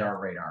definitely hit our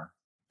radar.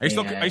 Are you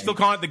still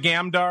calling it the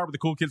Gamdar? What the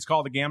cool kids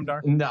call the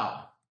Gamdar?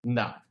 No,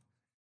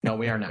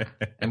 we are not.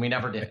 And we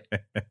never did.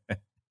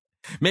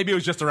 Maybe it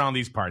was just around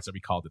these parts that we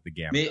called it the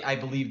Gamdar. I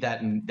believe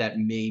that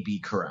may be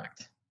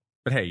correct.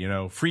 But hey,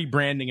 free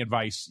branding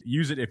advice.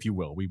 Use it if you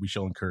will. We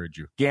shall encourage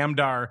you.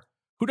 Gamdar.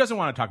 Who doesn't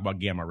want to talk about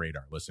Gamma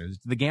Radar, listeners?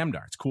 It's the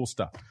Gamdar. It's cool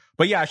stuff.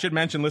 But yeah, I should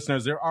mention,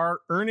 listeners, there are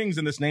earnings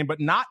in this name, but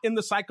not in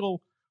the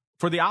cycle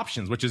for the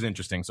options, which is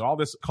interesting. So all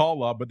this call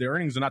love, but the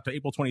earnings are not to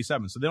April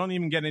 27th. So they don't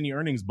even get any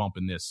earnings bump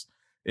in this.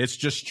 It's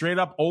just straight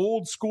up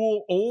old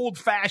school, old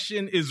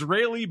fashioned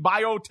Israeli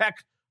biotech,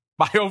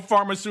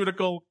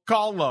 biopharmaceutical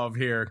call love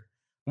here.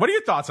 What are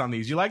your thoughts on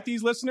these? You like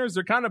these, listeners?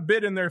 They're kind of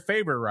bid in their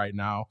favor right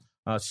now.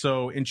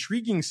 So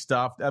intriguing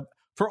stuff.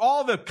 For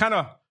all the kind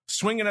of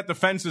swinging at the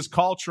fences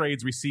call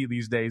trades we see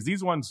these days,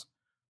 these ones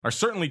are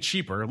certainly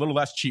cheaper, a little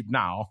less cheap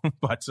now,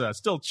 but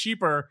still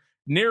cheaper,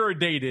 nearer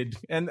dated,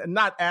 and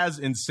not as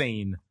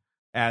insane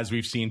as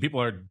we've seen.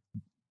 People are,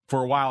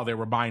 for a while, they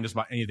were buying just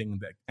about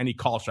any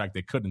call strike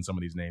they could in some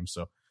of these names.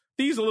 So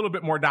these a little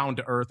bit more down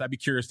to earth. I'd be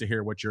curious to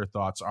hear what your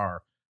thoughts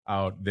are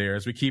out there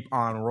as we keep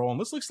on rolling.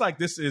 This looks like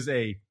this is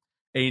a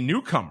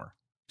newcomer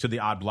to the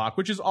odd block,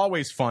 which is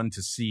always fun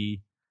to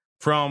see.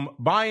 From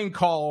buying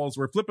calls,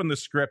 we're flipping the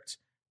script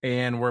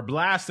and we're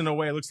blasting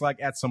away, it looks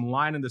like, at some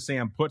line in the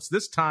sand puts,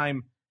 this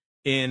time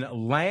in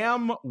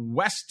Lamb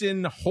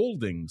Weston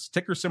Holdings,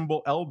 ticker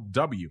symbol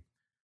LW.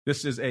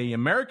 This is an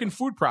American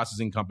food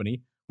processing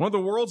company, one of the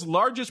world's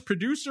largest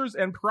producers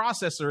and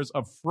processors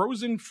of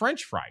frozen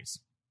French fries.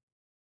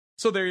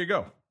 So there you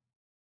go.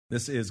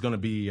 This is going to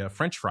be a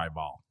French fry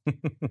ball.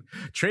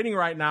 Trading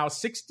right now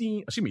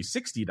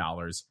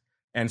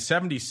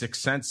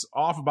 $60.76,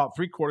 off about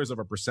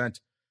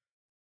 0.75%.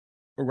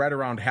 Right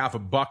around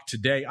 $0.50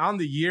 today. On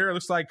the year, it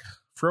looks like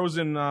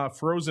frozen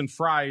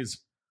fries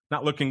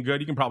not looking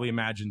good. You can probably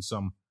imagine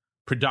some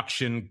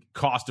production,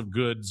 cost of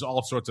goods,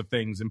 all sorts of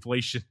things,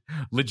 inflation,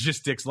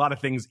 logistics, a lot of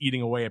things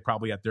eating away at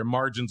their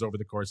margins over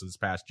the course of this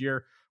past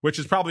year, which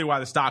is probably why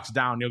the stock's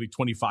down nearly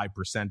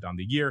 25% on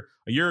the year.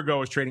 A year ago, it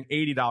was trading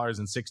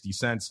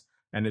 $80.60,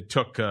 and it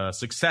took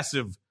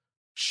successive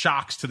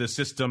shocks to the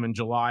system. In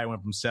July, it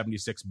went from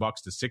 $76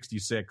 to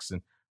 $66,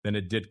 and then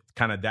it did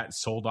kind of that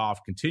sold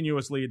off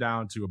continuously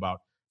down to about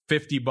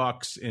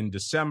 $50 in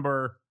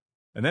December.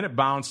 And then it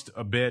bounced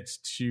a bit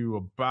to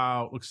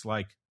about, looks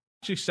like,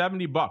 actually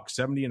 $70,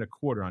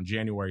 $70.25 on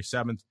January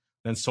 7th.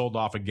 Then sold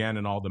off again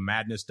and all the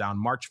madness down.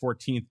 March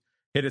 14th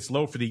hit its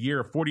low for the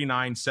year of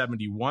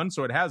 $49.71.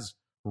 So it has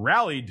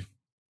rallied.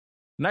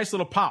 Nice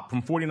little pop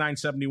from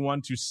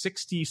 $49.71 to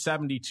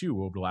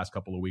 $60.72 over the last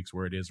couple of weeks,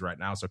 where it is right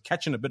now. So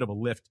catching a bit of a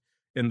lift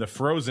in the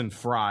frozen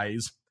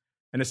fries.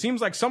 And it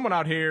seems like someone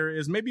out here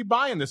is maybe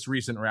buying this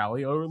recent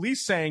rally, or at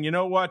least saying, you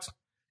know what,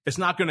 it's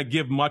not going to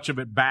give much of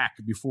it back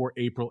before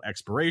April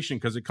expiration,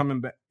 because it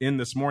coming in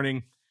this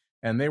morning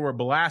and they were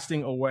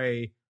blasting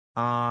away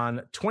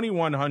on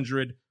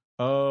 2,100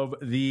 of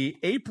the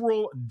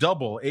April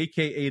double,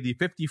 a.k.a. the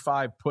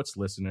 55 puts,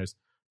 listeners,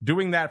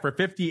 doing that for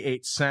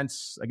 58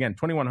 cents. Again,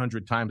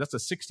 2,100 times. That's a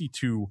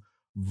 62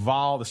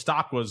 vol. The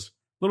stock was a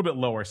little bit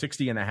lower,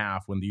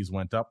 60.5 when these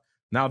went up.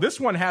 Now, this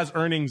one has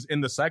earnings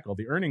in the cycle.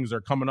 The earnings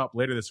are coming up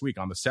later this week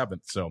on the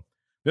 7th. So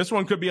this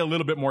one could be a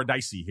little bit more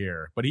dicey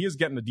here, but he is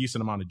getting a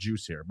decent amount of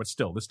juice here. But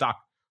still, the stock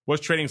was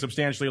trading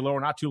substantially lower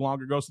not too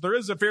long ago. So there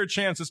is a fair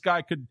chance this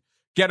guy could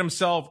get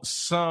himself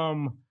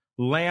some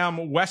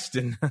Lamb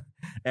Weston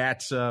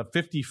at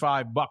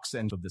 $55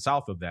 and to the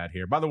south of that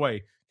here. By the way,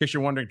 in case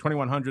you're wondering,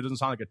 2,100 doesn't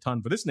sound like a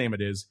ton. For this name,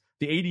 it is.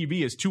 The ADV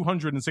is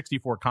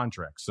 264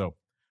 contracts. So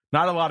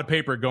not a lot of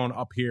paper going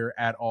up here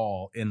at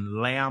all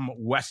in Lamb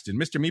Weston.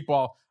 Mr.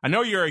 Meatball, I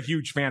know you're a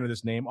huge fan of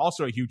this name,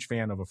 also a huge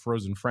fan of a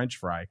frozen French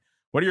fry.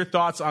 What are your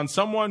thoughts on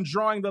someone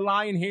drawing the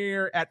line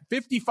here at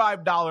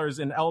 $55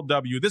 in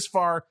LW this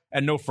far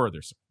and no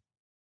further?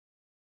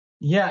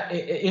 Yeah,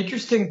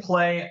 interesting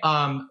play.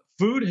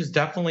 Food has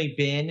definitely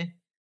been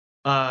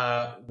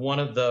one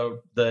of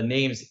the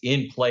names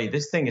in play.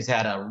 This thing has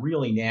had a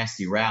really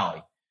nasty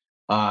rally.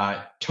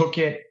 Took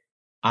it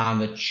on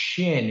the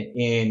chin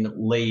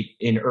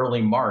in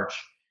early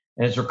March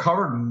and has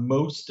recovered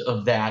most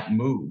of that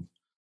move.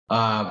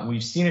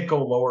 We've seen it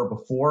go lower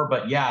before,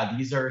 but yeah,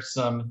 these are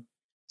some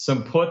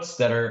puts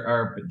that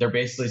are they're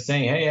basically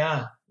saying, hey,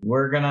 yeah,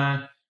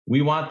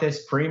 we want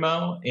this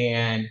primo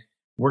and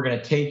we're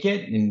gonna take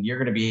it and you're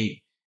gonna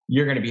be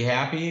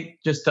happy.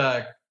 Just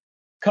a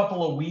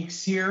couple of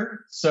weeks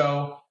here.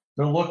 So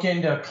they're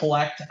looking to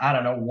collect,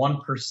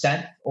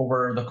 1%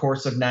 over the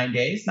course of 9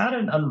 days. Not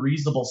an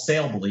unreasonable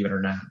sale, believe it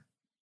or not.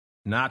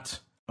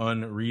 Not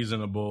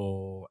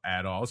unreasonable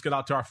at all. Let's get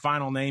out to our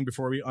final name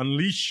before we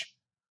unleash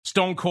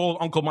Stone Cold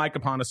Uncle Mike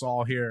upon us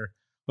all here.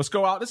 Let's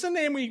go out. This is a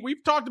name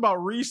we've talked about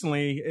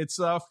recently. It's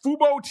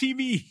Fubo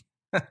TV.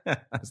 I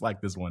just like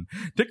this one.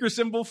 Ticker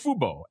symbol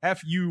Fubo,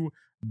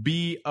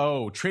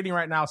 F-U-B-O. Trading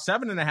right now,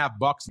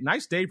 $7.50.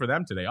 Nice day for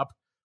them today, up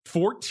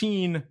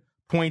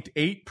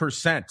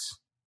 14.8%.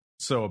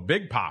 So a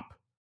big pop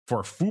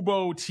for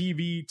Fubo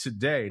TV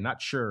today.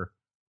 Not sure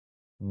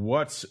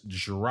what's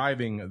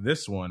driving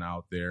this one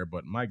out there,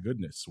 but my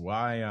goodness,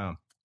 why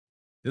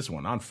this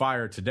one on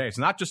fire today? It's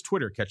not just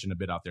Twitter catching a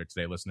bit out there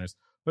today, listeners.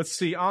 Let's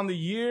see, on the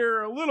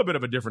year, a little bit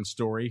of a different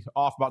story,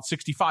 off about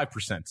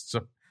 65%.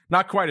 So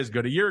not quite as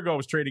good. A year ago, it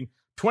was trading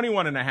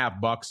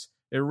 $21.50.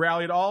 It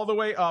rallied all the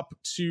way up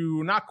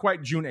to not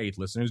quite June 8th,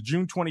 listeners,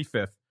 June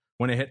 25th,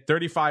 when it hit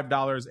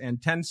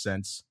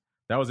 $35.10.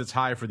 That was its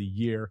high for the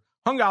year.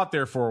 Hung out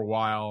there for a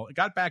while. It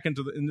got back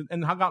into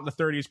and hung out in the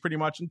 30s pretty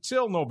much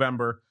until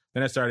November.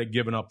 Then it started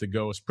giving up the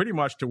ghost pretty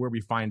much to where we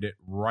find it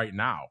right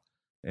now.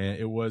 And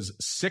it was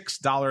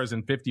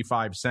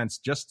 $6.55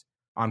 just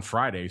on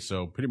Friday.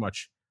 So pretty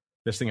much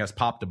this thing has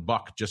popped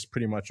 $1 just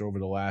pretty much over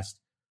the last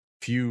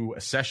few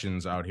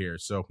sessions out here.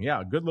 So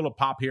yeah, a good little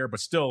pop here, but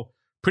still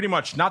pretty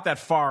much not that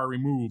far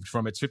removed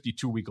from its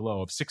 52-week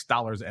low of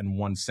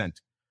 $6.01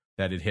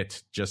 that it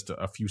hit just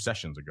a few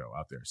sessions ago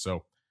out there.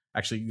 So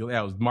actually,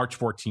 yeah, it was March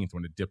 14th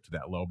when it dipped to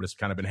that low, but it's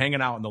kind of been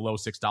hanging out in the low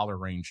 $6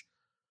 range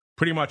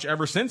pretty much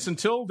ever since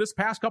until this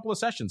past couple of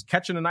sessions,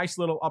 catching a nice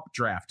little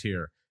updraft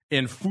here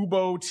in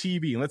Fubo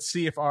TV. Let's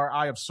see if our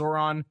Eye of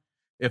Sauron,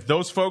 if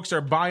those folks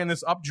are buying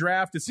this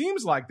updraft. It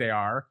seems like they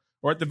are,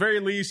 or at the very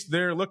least,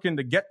 they're looking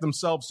to get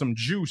themselves some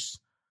juice.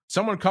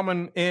 Someone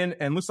coming in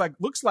and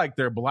looks like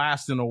they're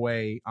blasting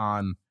away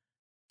on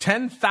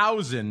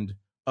 10,000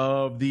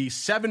 of the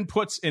 7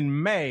 puts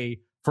in May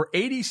for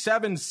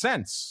 87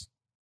 cents.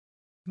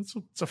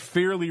 It's a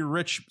fairly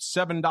rich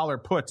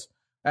 $7 put.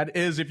 That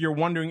is, if you're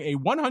wondering, a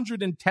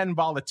 110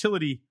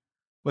 volatility.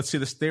 Let's see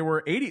this. They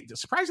were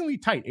surprisingly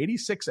tight,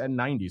 86 and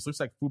 90s. Looks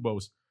like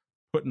Fubo's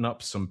putting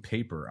up some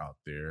paper out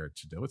there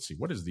today. Let's see.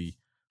 What is the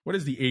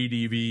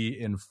ADV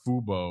in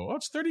Fubo? Oh,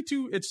 it's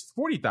 32. It's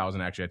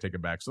 40,000 actually. I take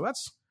it back. So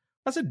that's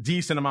a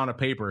decent amount of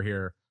paper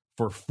here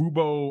for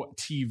Fubo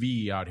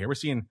TV out here. We're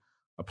seeing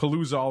a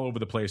palooza all over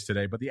the place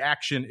today, but the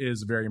action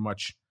is very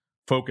much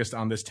focused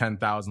on this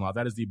 10,000 lot.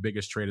 That is the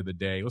biggest trade of the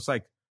day. It looks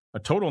like a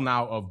total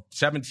now of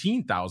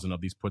 17,000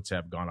 of these puts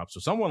have gone up. So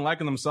someone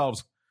liking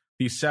themselves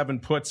these 7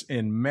 puts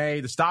in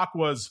May. The stock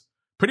was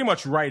pretty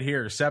much right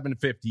here,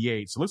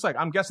 758. So it looks like,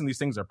 I'm guessing these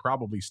things are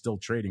probably still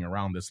trading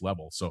around this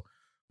level. So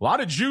a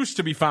lot of juice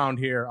to be found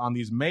here on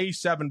these May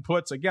 7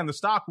 puts. Again, the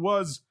stock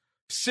was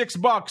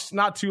 $6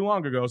 not too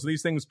long ago. So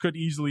these things could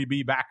easily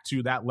be back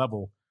to that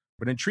level.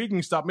 But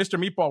intriguing stuff. Mr.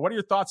 Meatball, what are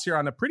your thoughts here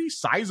on a pretty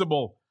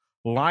sizable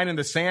line in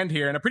the sand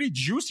here and a pretty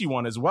juicy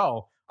one as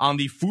well on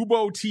the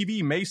Fubo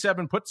TV May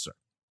 7 puts, sir?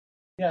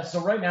 Yeah,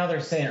 so right now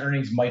they're saying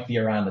earnings might be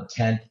around the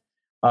 10th.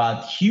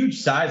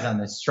 Huge size on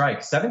this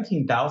strike,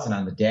 17,000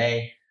 on the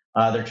day.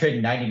 They're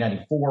trading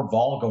 90.94,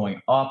 vol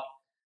going up.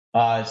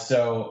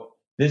 So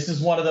this is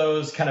one of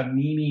those kind of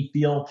meme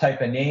feel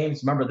type of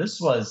names. Remember,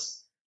 this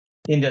was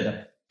into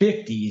the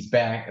 50s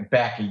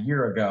back a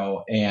year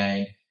ago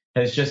and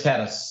has just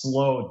had a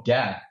slow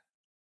death.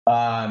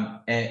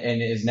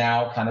 And is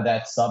now kind of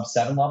that sub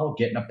 7 level,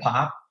 getting a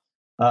pop.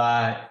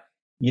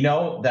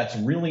 That's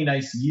really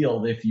nice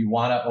yield if you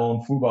want to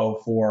own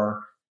Fubo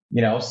for,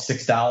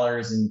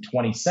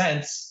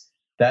 $6.20.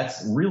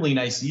 That's really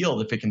nice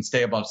yield if it can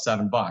stay above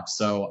 $7.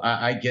 So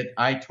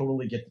I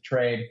totally get the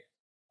trade.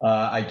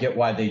 I get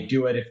why they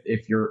do it.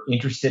 If you're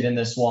interested in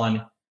this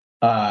one,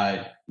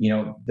 that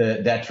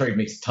trade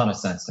makes a ton of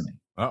sense to me.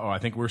 I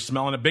think we're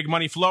smelling a big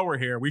money flower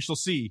here. We shall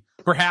see.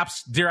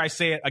 Perhaps, dare I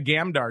say it, a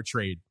Gamdar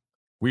trade.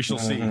 We shall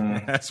see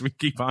as we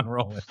keep on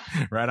rolling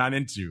right on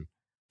into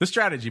the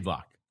strategy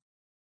block.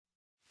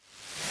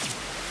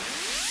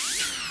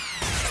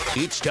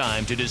 It's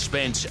time to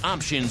dispense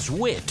options,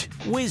 wit,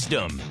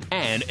 wisdom,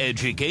 and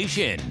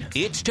education.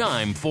 It's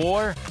time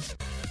for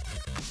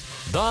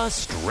the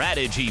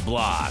Strategy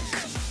Block.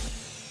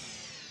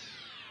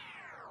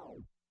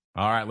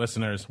 All right,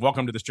 listeners,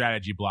 welcome to the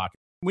Strategy Block.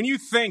 When you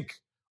think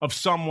of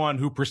someone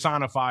who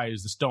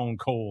personifies the Stone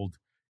Cold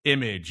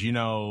image, you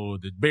know,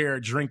 the bear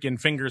drinking,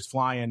 fingers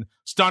flying,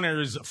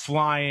 stunners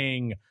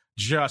flying,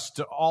 just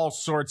all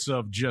sorts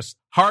of just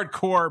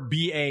hardcore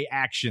BA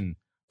action,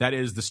 that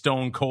is the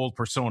Stone Cold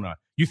persona.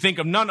 You think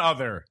of none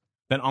other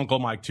than Uncle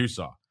Mike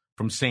Tusaw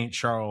from St.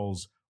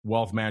 Charles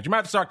Wealth Management. You might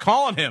have to start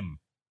calling him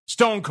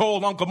Stone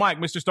Cold Uncle Mike.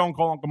 Mr. Stone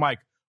Cold Uncle Mike,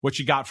 what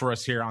you got for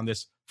us here on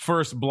this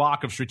first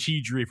block of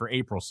strategery for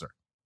April, sir?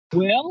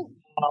 Well,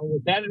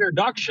 with that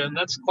introduction,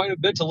 that's quite a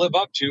bit to live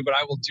up to, but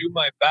I will do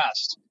my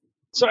best.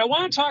 So what I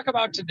want to talk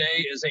about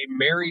today is a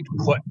married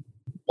put.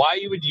 Why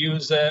you would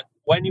use it,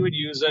 when you would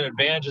use it,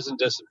 advantages and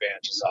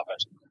disadvantages of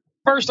it.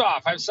 First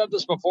off, I've said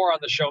this before on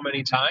the show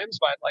many times,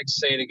 but I'd like to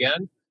say it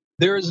again.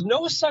 There is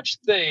no such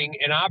thing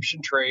in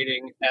option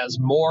trading as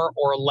more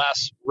or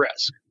less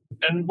risk.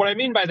 And what I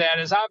mean by that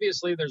is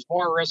obviously there's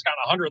more risk on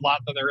a 100 lot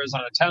than there is on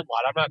a 10 lot.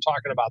 I'm not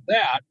talking about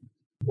that.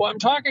 What I'm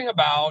talking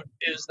about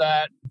is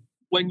that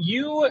when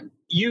you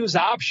use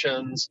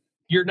options,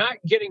 you're not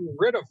getting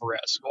rid of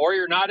risk or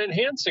you're not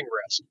enhancing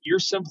risk. You're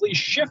simply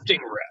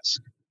shifting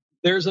risk.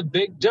 There's a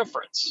big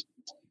difference.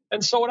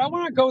 And so what I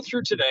want to go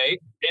through today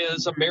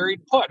is a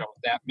married put. And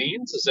what that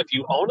means is if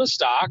you own a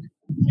stock,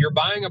 you're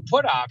buying a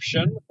put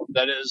option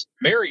that is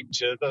married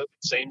to the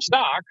same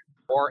stock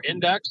or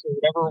index or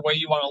whatever way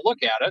you want to look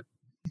at it.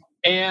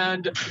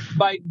 And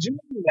by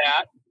doing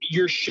that,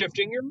 you're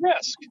shifting your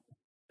risk.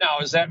 Now,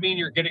 does that mean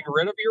you're getting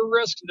rid of your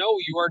risk? No,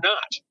 you are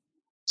not.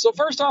 So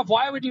first off,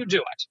 why would you do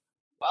it?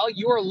 Well,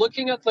 you are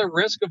looking at the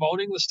risk of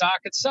owning the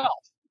stock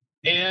itself.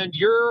 And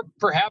you're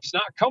perhaps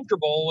not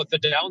comfortable with the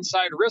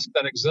downside risk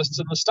that exists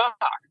in the stock.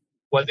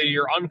 Whether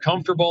you're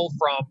uncomfortable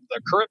from the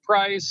current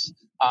price,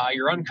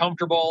 you're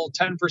uncomfortable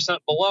 10%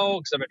 below,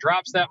 because if it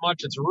drops that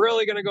much, it's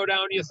really going to go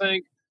down, you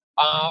think,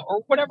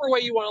 or whatever way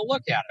you want to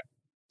look at it.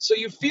 So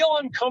you feel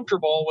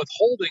uncomfortable with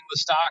holding the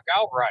stock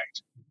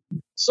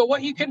outright. So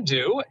what you can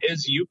do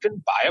is you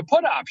can buy a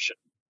put option.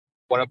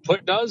 What a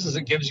put does is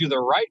it gives you the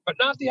right, but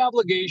not the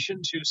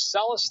obligation to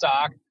sell a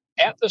stock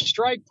at the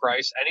strike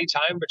price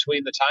anytime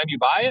between the time you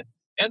buy it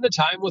and the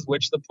time with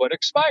which the put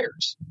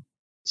expires.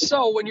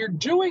 So when you're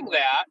doing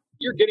that,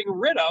 you're getting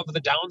rid of the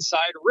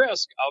downside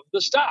risk of the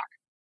stock.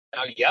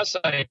 Now, yes,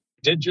 I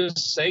did just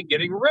say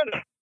getting rid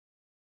of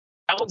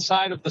the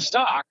downside of the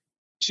stock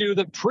to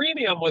the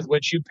premium with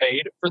which you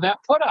paid for that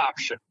put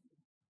option.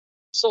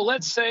 So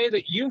let's say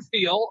that you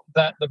feel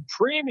that the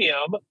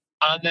premium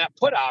on that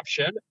put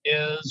option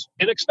is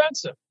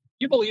inexpensive.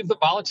 You believe the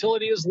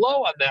volatility is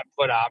low on that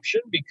put option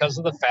because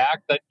of the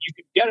fact that you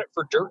can get it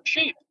for dirt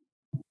cheap.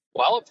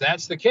 Well, if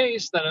that's the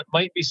case, then it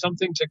might be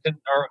something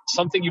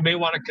you may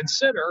want to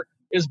consider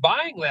is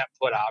buying that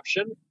put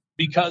option,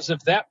 because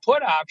if that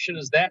put option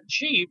is that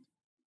cheap,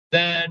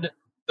 then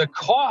the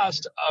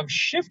cost of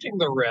shifting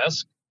the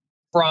risk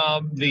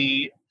from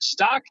the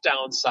stock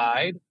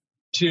downside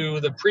to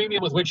the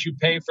premium with which you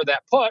pay for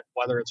that put,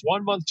 whether it's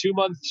 1 month, 2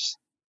 months,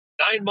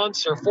 9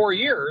 months, or 4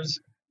 years,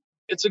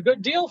 it's a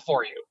good deal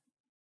for you.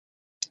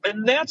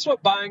 And that's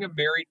what buying a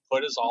married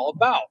put is all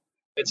about.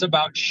 It's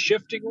about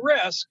shifting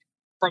risk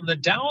from the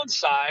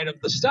downside of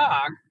the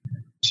stock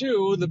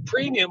to the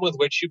premium with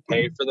which you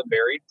pay for the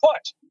married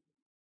put.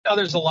 Now,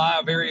 there's a lot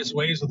of various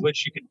ways with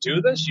which you can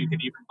do this. You can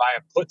even buy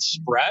a put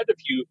spread if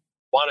you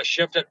want to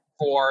shift it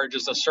for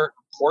just a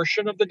certain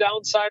portion of the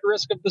downside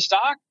risk of the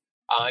stock.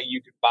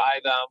 You can buy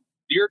them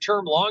near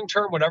term, long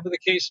term, whatever the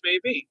case may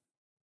be.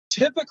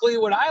 Typically,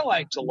 what I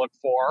like to look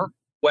for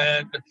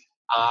when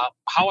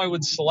how I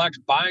would select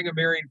buying a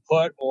married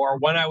put or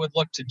when I would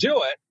look to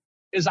do it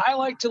is I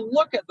like to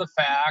look at the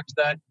fact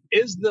that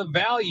is the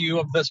value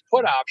of this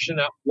put option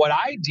at what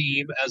I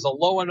deem as a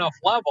low enough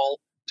level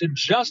to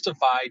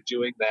justify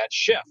doing that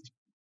shift.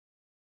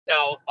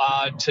 Now,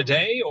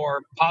 today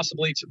or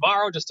possibly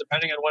tomorrow, just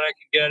depending on when I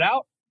can get it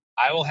out,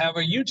 I will have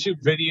a YouTube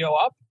video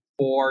up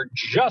for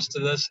just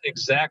this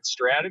exact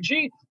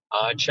strategy.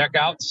 Check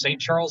out St.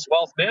 Charles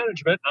Wealth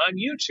Management on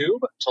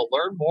YouTube to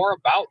learn more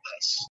about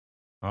this.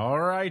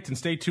 All right, and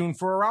stay tuned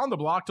for Around the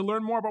Block to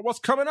learn more about what's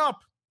coming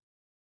up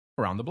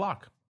around the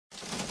block.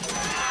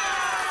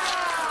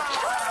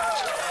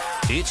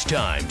 It's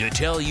time to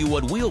tell you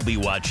what we'll be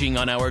watching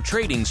on our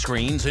trading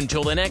screens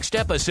until the next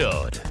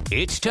episode.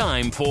 It's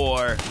time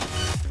for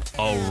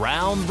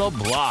Around the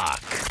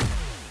Block.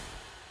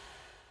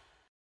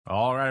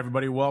 All right,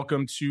 everybody,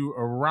 welcome to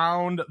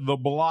Around the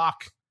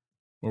Block,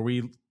 where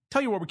we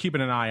tell you what we're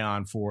keeping an eye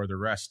on for the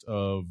rest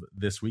of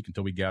this week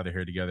until we gather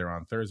here together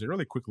on Thursday.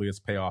 Really quickly, let's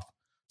pay off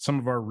some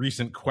of our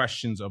recent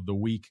questions of the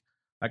week.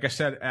 Like I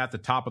said at the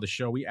top of the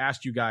show, we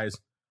asked you guys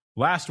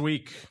last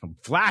week,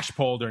 flash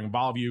poll during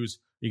Vol Views,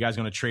 you guys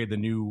going to trade the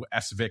new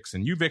SVIX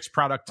and UVIX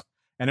product?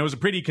 And it was a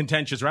pretty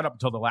contentious right up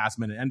until the last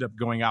minute. Ended up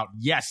going out,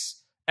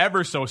 yes,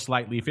 ever so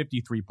slightly,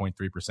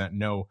 53.3%,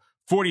 no,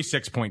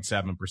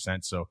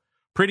 46.7%. So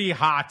pretty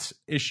hot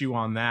issue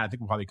on that. I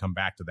think we'll probably come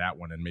back to that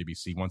one and maybe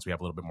see once we have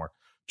a little bit more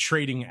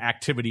trading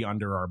activity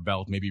under our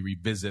belt, maybe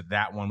revisit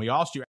that one. We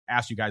also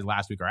asked you guys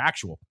last week, our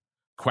actual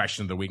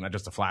question of the week, not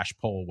just a flash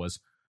poll, was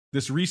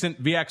this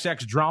recent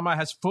VXX drama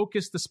has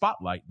focused the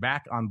spotlight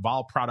back on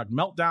vol product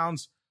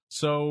meltdowns.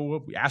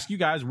 So we ask you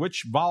guys,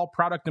 which vol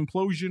product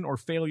implosion or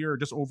failure or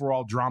just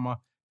overall drama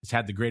has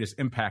had the greatest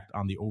impact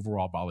on the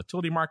overall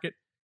volatility market?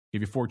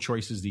 Give you 4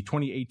 choices: the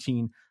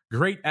 2018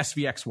 Great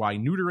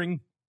SVXY neutering,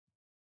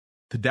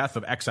 the death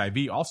of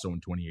XIV also in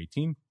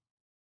 2018,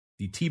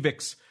 the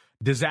TVIX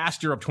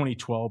disaster of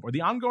 2012, or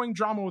the ongoing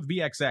drama with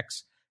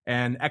VXX.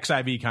 And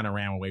XIV kind of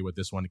ran away with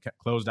this one. It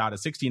closed out at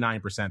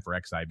 69% for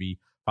XIV,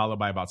 followed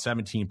by about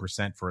 17%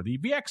 for the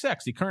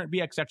VXX, the current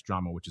VXX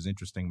drama, which is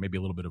interesting. Maybe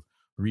a little bit of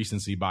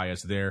recency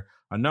bias there.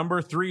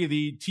 Number 3,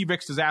 the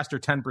TVIX disaster,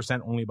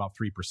 10%, only about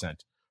 3%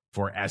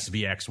 for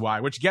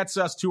SVXY, which gets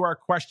us to our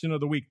question of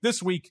the week.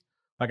 This week,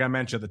 like I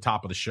mentioned at the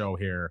top of the show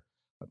here,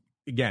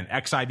 again,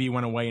 XIV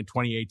went away in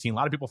 2018. A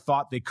lot of people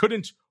thought they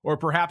couldn't or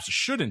perhaps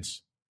shouldn't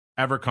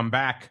ever come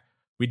back.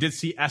 We did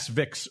see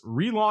SVIX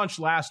relaunch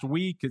last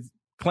week. It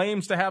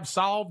claims to have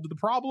solved the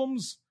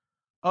problems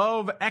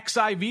of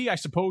XIV. I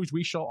suppose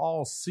we shall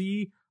all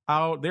see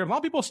out there. A lot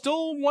of people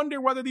still wonder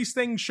whether these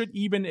things should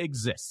even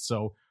exist.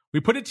 So we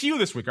put it to you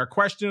this week. Our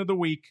question of the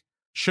week: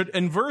 should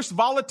inverse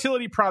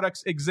volatility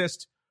products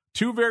exist?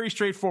 2 very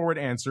straightforward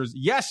answers.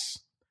 Yes,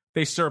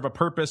 they serve a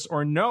purpose,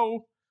 or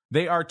no,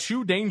 they are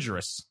too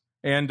dangerous.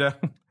 And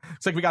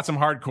it's like we got some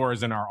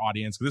hardcores in our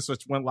audience. This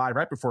went live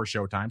right before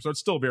showtime, so it's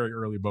still very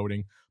early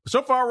voting. But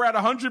so far, we're at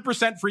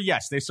 100% for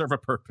yes, they serve a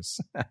purpose.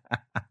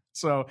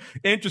 So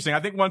interesting.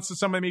 I think once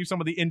some of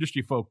the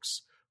industry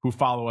folks who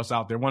follow us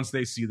out there, once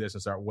they see this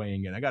and start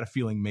weighing in, I got a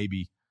feeling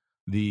maybe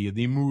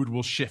the mood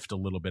will shift a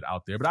little bit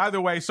out there. But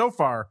either way, so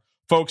far,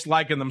 folks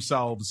liking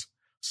themselves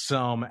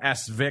some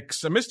SVIX.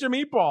 Mr.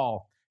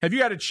 Meatball, have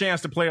you had a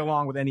chance to play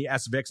along with any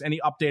SVIX? Any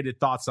updated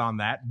thoughts on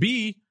that?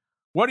 B,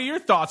 what are your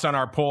thoughts on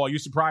our poll? Are you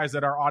surprised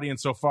that our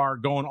audience so far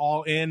going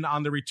all in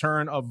on the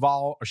return of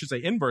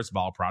inverse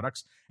vol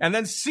products? And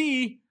then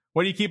C,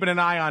 what are you keeping an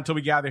eye on until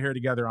we gather here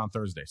together on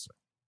Thursday, sir?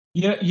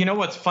 You know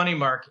what's funny,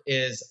 Mark,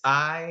 is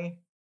I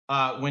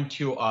went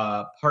to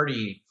a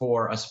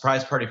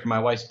surprise party for my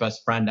wife's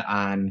best friend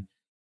on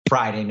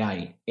Friday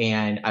night.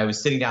 And I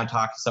was sitting down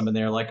talking to someone.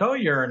 They're like, "Oh,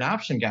 you're an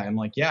option guy." I'm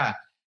like, "Yeah."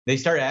 They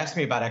started asking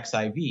me about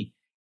XIV.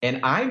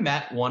 And I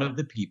met one of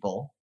the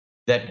people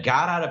that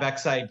got out of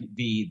XIV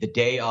the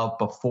day of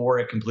before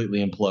it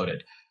completely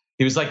imploded.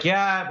 He was like,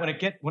 "Yeah, when it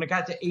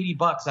got to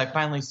 $80, I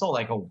finally sold."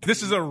 I go,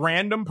 "This is a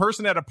random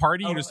person at a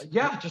party?" Just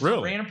really?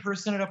 A random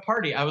person at a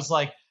party. I was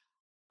like,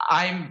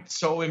 "I'm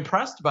so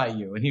impressed by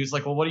you." And he was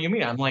like, "Well, what do you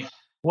mean?" I'm like,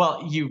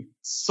 "Well, you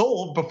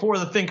sold before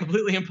the thing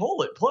completely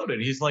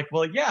imploded." He's like,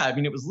 "Well, yeah, I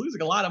mean, it was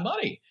losing a lot of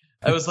money."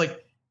 I was like,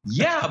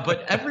 "Yeah,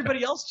 but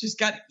everybody else just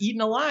got eaten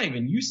alive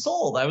and you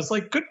sold." I was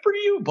like, "Good for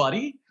you,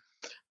 buddy."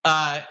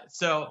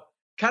 So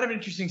kind of an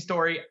interesting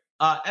story.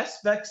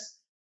 SVIX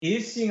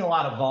is seeing a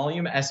lot of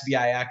volume,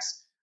 SVIX.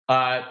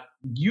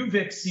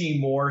 UVIX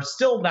seeing more,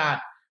 still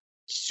not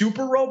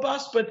super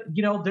robust, but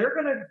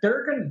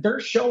they're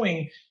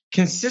showing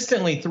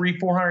consistently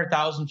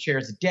 400,000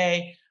 shares a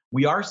day.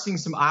 We are seeing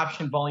some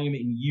option volume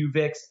in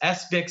UVIX.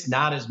 SVIX,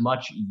 not as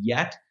much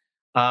yet.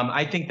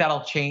 I think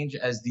that'll change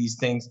as these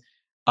things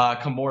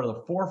come more to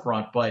the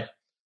forefront. But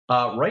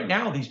right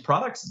now, these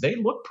products, they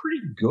look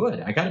pretty good.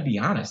 I got to be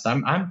honest.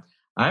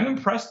 I'm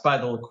impressed by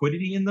the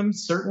liquidity in them,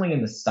 certainly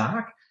in the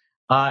stock.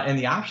 And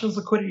the options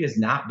liquidity has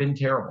not been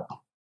terrible.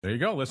 There you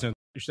go. Listen,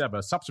 you should have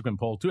a subsequent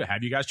poll too.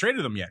 Have you guys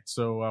traded them yet?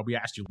 So we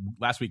asked you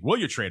last week, will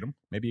you trade them?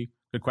 Maybe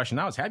a good question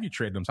now is, have you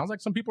traded them? Sounds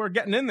like some people are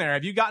getting in there.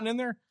 Have you gotten in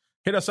there?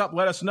 Hit us up.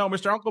 Let us know.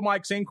 Mr. Uncle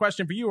Mike, same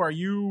question for you. Are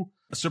you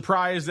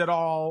surprised at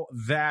all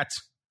that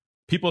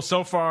people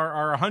so far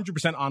are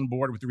 100% on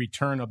board with the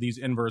return of these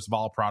inverse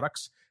vol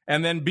products?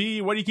 And then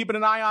B, what are you keeping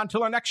an eye on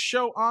till our next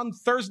show on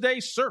Thursday,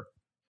 sir?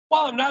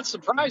 Well, I'm not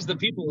surprised that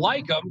people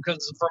like them,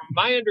 because from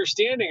my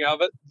understanding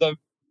of it,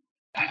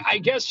 I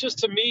guess just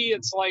to me,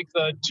 it's like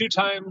the 2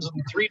 times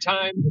and 3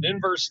 times and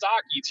inverse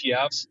stock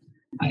ETFs.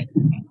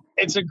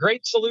 It's a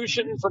great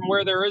solution from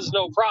where there is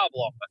no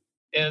problem.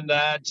 In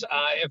that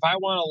if I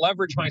want to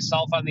leverage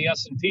myself on the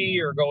S&P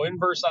or go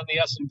inverse on the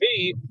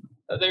S&P,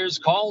 there's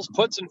calls,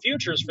 puts, and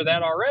futures for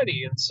that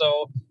already. And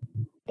so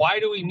why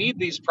do we need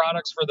these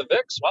products for the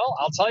VIX? Well,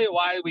 I'll tell you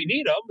why we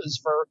need them is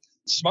for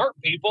smart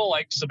people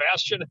like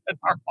Sebastian and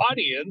our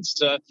audience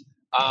to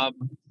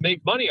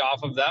make money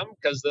off of them,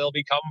 because they'll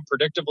become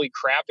predictably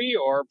crappy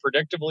or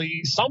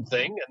predictably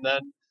something. And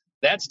then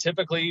that's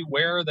typically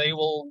where they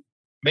will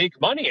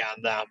make money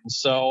on them.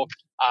 So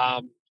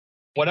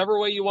whatever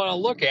way you want to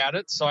look at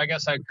it. So I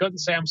guess I couldn't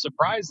say I'm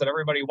surprised that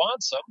everybody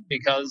wants them,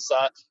 because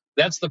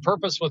that's the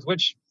purpose with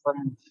which,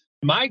 from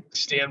my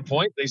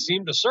standpoint, they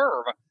seem to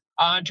serve.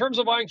 In terms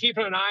of what I'm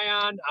keeping an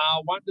eye on,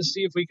 wanting to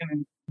see if we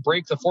can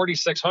break the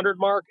 4,600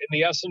 mark in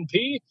the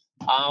S&P.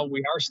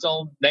 We are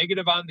still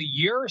negative on the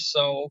year.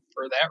 So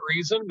for that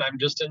reason, I'm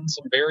just in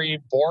some very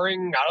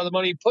boring out of the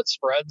money put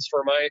spreads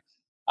for my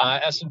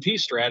S&P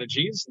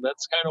strategies. And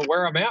that's kind of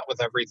where I'm at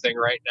with everything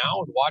right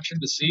now, and watching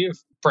to see if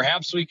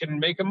perhaps we can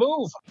make a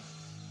move.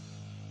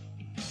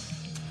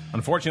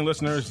 Unfortunately,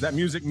 listeners, that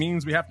music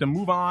means we have to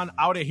move on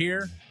out of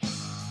here.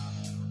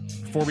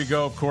 Before we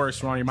go, of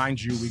course, I want to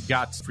remind you, we've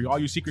got, for all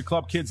you Secret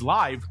Club kids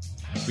live,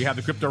 we have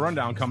the Crypto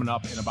Rundown coming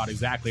up in about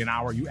exactly an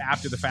hour. You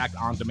after the fact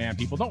on demand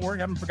people. Don't worry,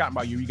 I haven't forgotten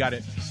about you. You got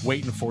it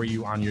waiting for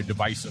you on your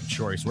device of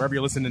choice. Wherever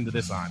you're listening to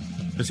this on,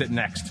 just hit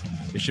next.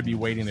 It should be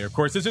waiting there. Of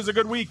course, this is a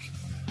good week.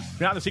 If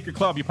you're not in the Secret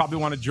Club, you probably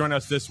want to join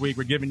us this week.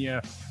 We're giving you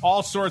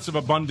all sorts of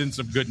abundance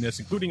of goodness,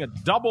 including a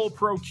double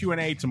pro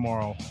Q&A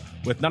tomorrow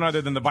with none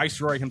other than the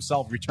Viceroy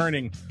himself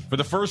returning for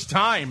the first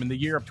time in the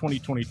year of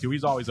 2022.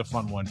 He's always a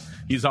fun one.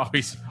 He's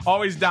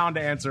always down to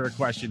answer a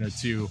question or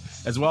two,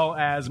 as well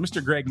as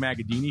Mr. Greg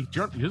Magadini.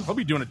 He'll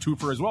be doing a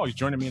twofer as well. He's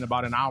joining me in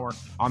about an hour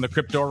on the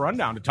Crypto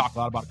Rundown to talk a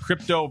lot about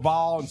crypto,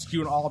 vol, and skew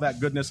and all that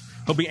goodness.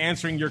 He'll be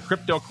answering your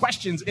crypto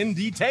questions in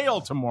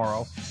detail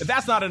tomorrow. If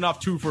that's not enough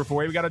twofer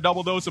for you, we got a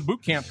double dose of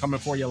boot camp coming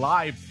for you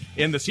live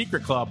in the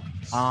Secret Club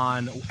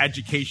on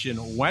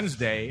Education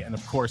Wednesday. And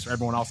of course, for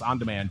everyone else on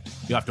demand,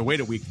 you'll have to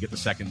wait a week to get the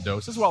second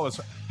dose, as well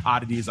as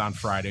oddities on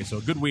Friday. So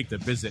a good week to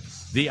visit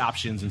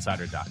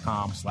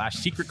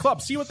theoptionsinsider.com/secret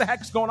club. See what the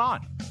heck's going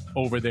on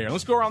over there.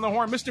 Let's go around the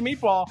horn. Mr.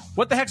 Meatball,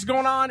 what the heck's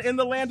going on in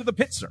the land of the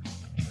pit, sir?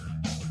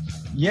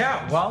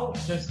 Yeah, well,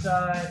 just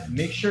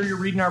make sure you're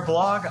reading our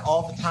blog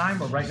all the time.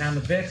 We're writing on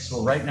the bits.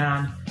 We're writing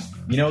on,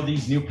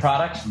 these new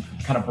products. We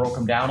kind of broke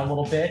them down a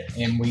little bit,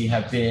 and we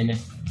have been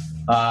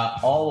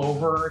all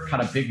over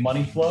kind of big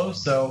money flow.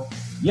 So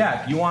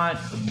yeah, if you want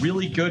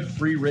really good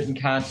free written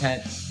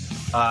content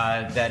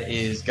that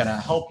is going to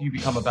help you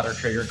become a better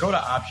trader, go to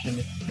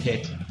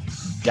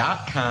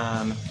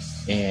optionpit.com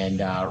and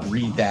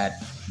read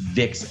that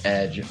VIX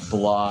Edge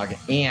blog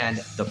and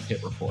the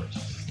Pit Report.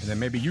 And then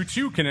maybe you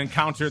too can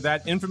encounter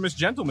that infamous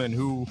gentleman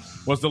who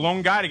was the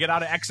lone guy to get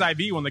out of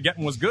XIV when the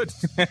getting was good.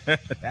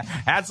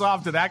 Hats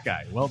off to that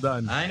guy. Well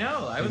done. I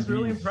know. I was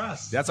really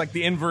impressed. That's like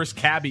the inverse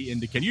cabbie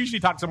indicator. You usually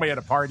talk to somebody at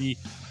a party,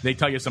 they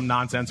tell you some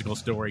nonsensical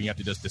story, and you have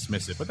to just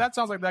dismiss it. But that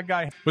sounds like that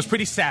guy was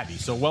pretty savvy.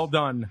 So well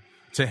done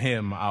to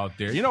him out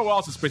there. You know who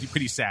else is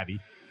pretty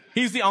savvy?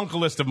 He's the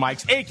uncleist of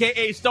Mikes,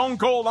 a.k.a. Stone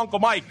Cold Uncle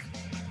Mike.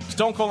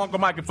 Stone Cold Uncle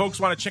Mike. If folks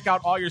want to check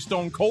out all your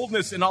stone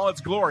coldness in all its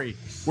glory,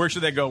 where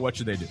should they go? What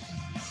should they do?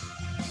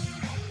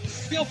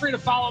 Feel free to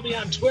follow me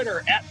on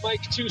Twitter at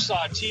Mike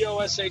Tusaw,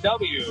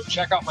 TOSAW.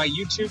 Check out my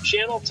YouTube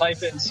channel.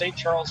 Type in St.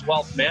 Charles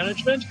Wealth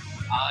Management.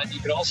 And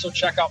you can also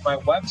check out my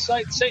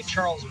website,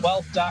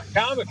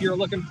 stcharleswealth.com, if you're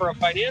looking for a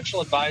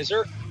financial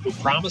advisor who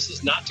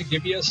promises not to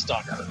give you a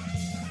stunner.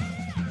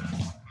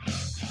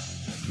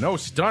 No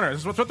stunner. This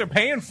is what they're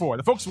paying for.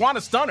 The folks want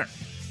a stunner.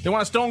 They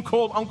want a Stone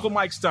Cold Uncle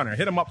Mike stunner.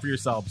 Hit him up for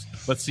yourselves.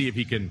 Let's see if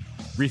he can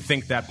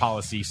rethink that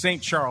policy.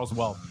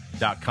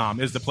 stcharleswealth.com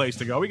is the place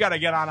to go. We got to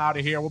get on out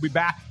of here. We'll be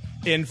back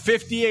in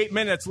 58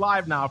 minutes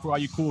live now for all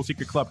you cool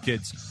Secret Club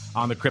kids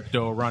on the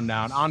Crypto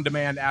Rundown, on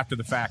demand after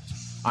the fact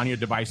on your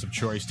device of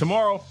choice.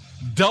 Tomorrow,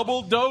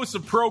 double dose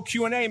of Pro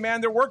Q&A.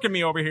 Man, they're working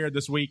me over here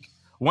this week.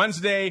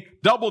 Wednesday,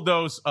 double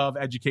dose of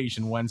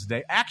Education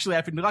Wednesday. Actually,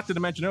 I neglected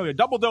to mention earlier,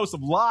 double dose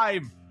of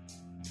live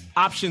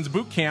options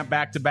boot camp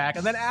back-to-back.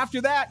 And then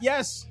after that,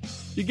 yes,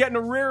 you're getting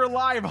a rare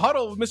live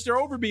huddle with Mr.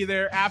 Overby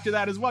there after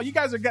that as well. You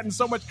guys are getting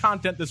so much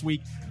content this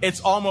week, it's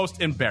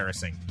almost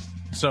embarrassing.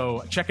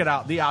 So check it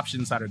out.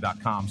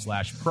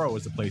 TheOptionInsider.com/pro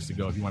is the place to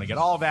go if you want to get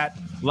all that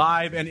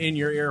live and in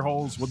your ear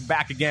holes. We'll be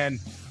back again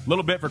a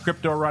little bit for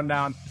Crypto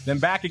Rundown, then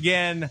back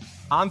again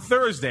on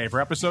Thursday for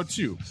episode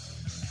 2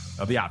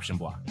 of The Option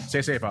Block.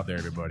 Stay safe out there,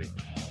 everybody.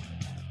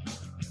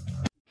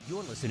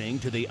 You're listening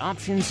to the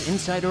Options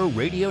Insider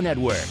Radio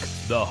Network,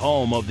 the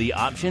home of the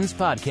Options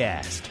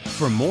Podcast.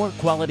 For more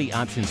quality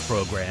options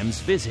programs,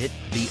 visit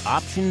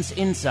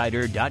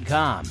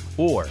theoptionsinsider.com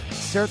or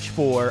search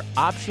for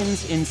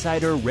Options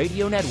Insider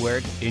Radio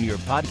Network in your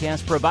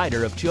podcast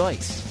provider of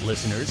choice.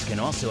 Listeners can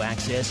also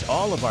access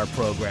all of our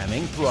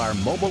programming through our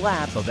mobile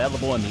app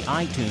available in the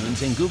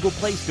iTunes and Google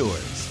Play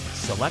stores.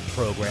 Select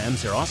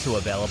programs are also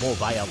available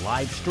via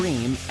live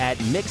stream at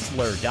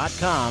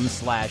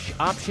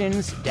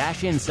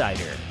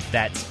mixlr.com/options-insider.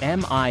 That's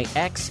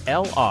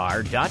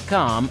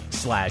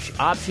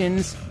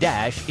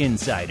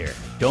mixlr.com/options-insider.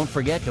 Don't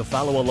forget to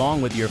follow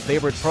along with your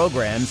favorite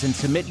programs and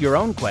submit your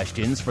own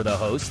questions for the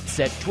hosts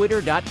at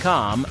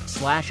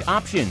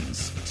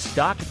twitter.com/options,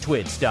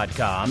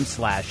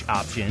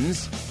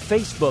 stocktwits.com/options,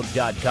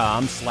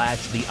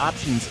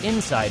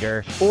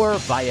 facebook.com/theoptionsinsider, or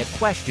via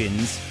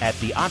questions at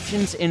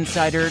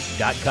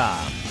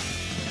theoptionsinsider.com.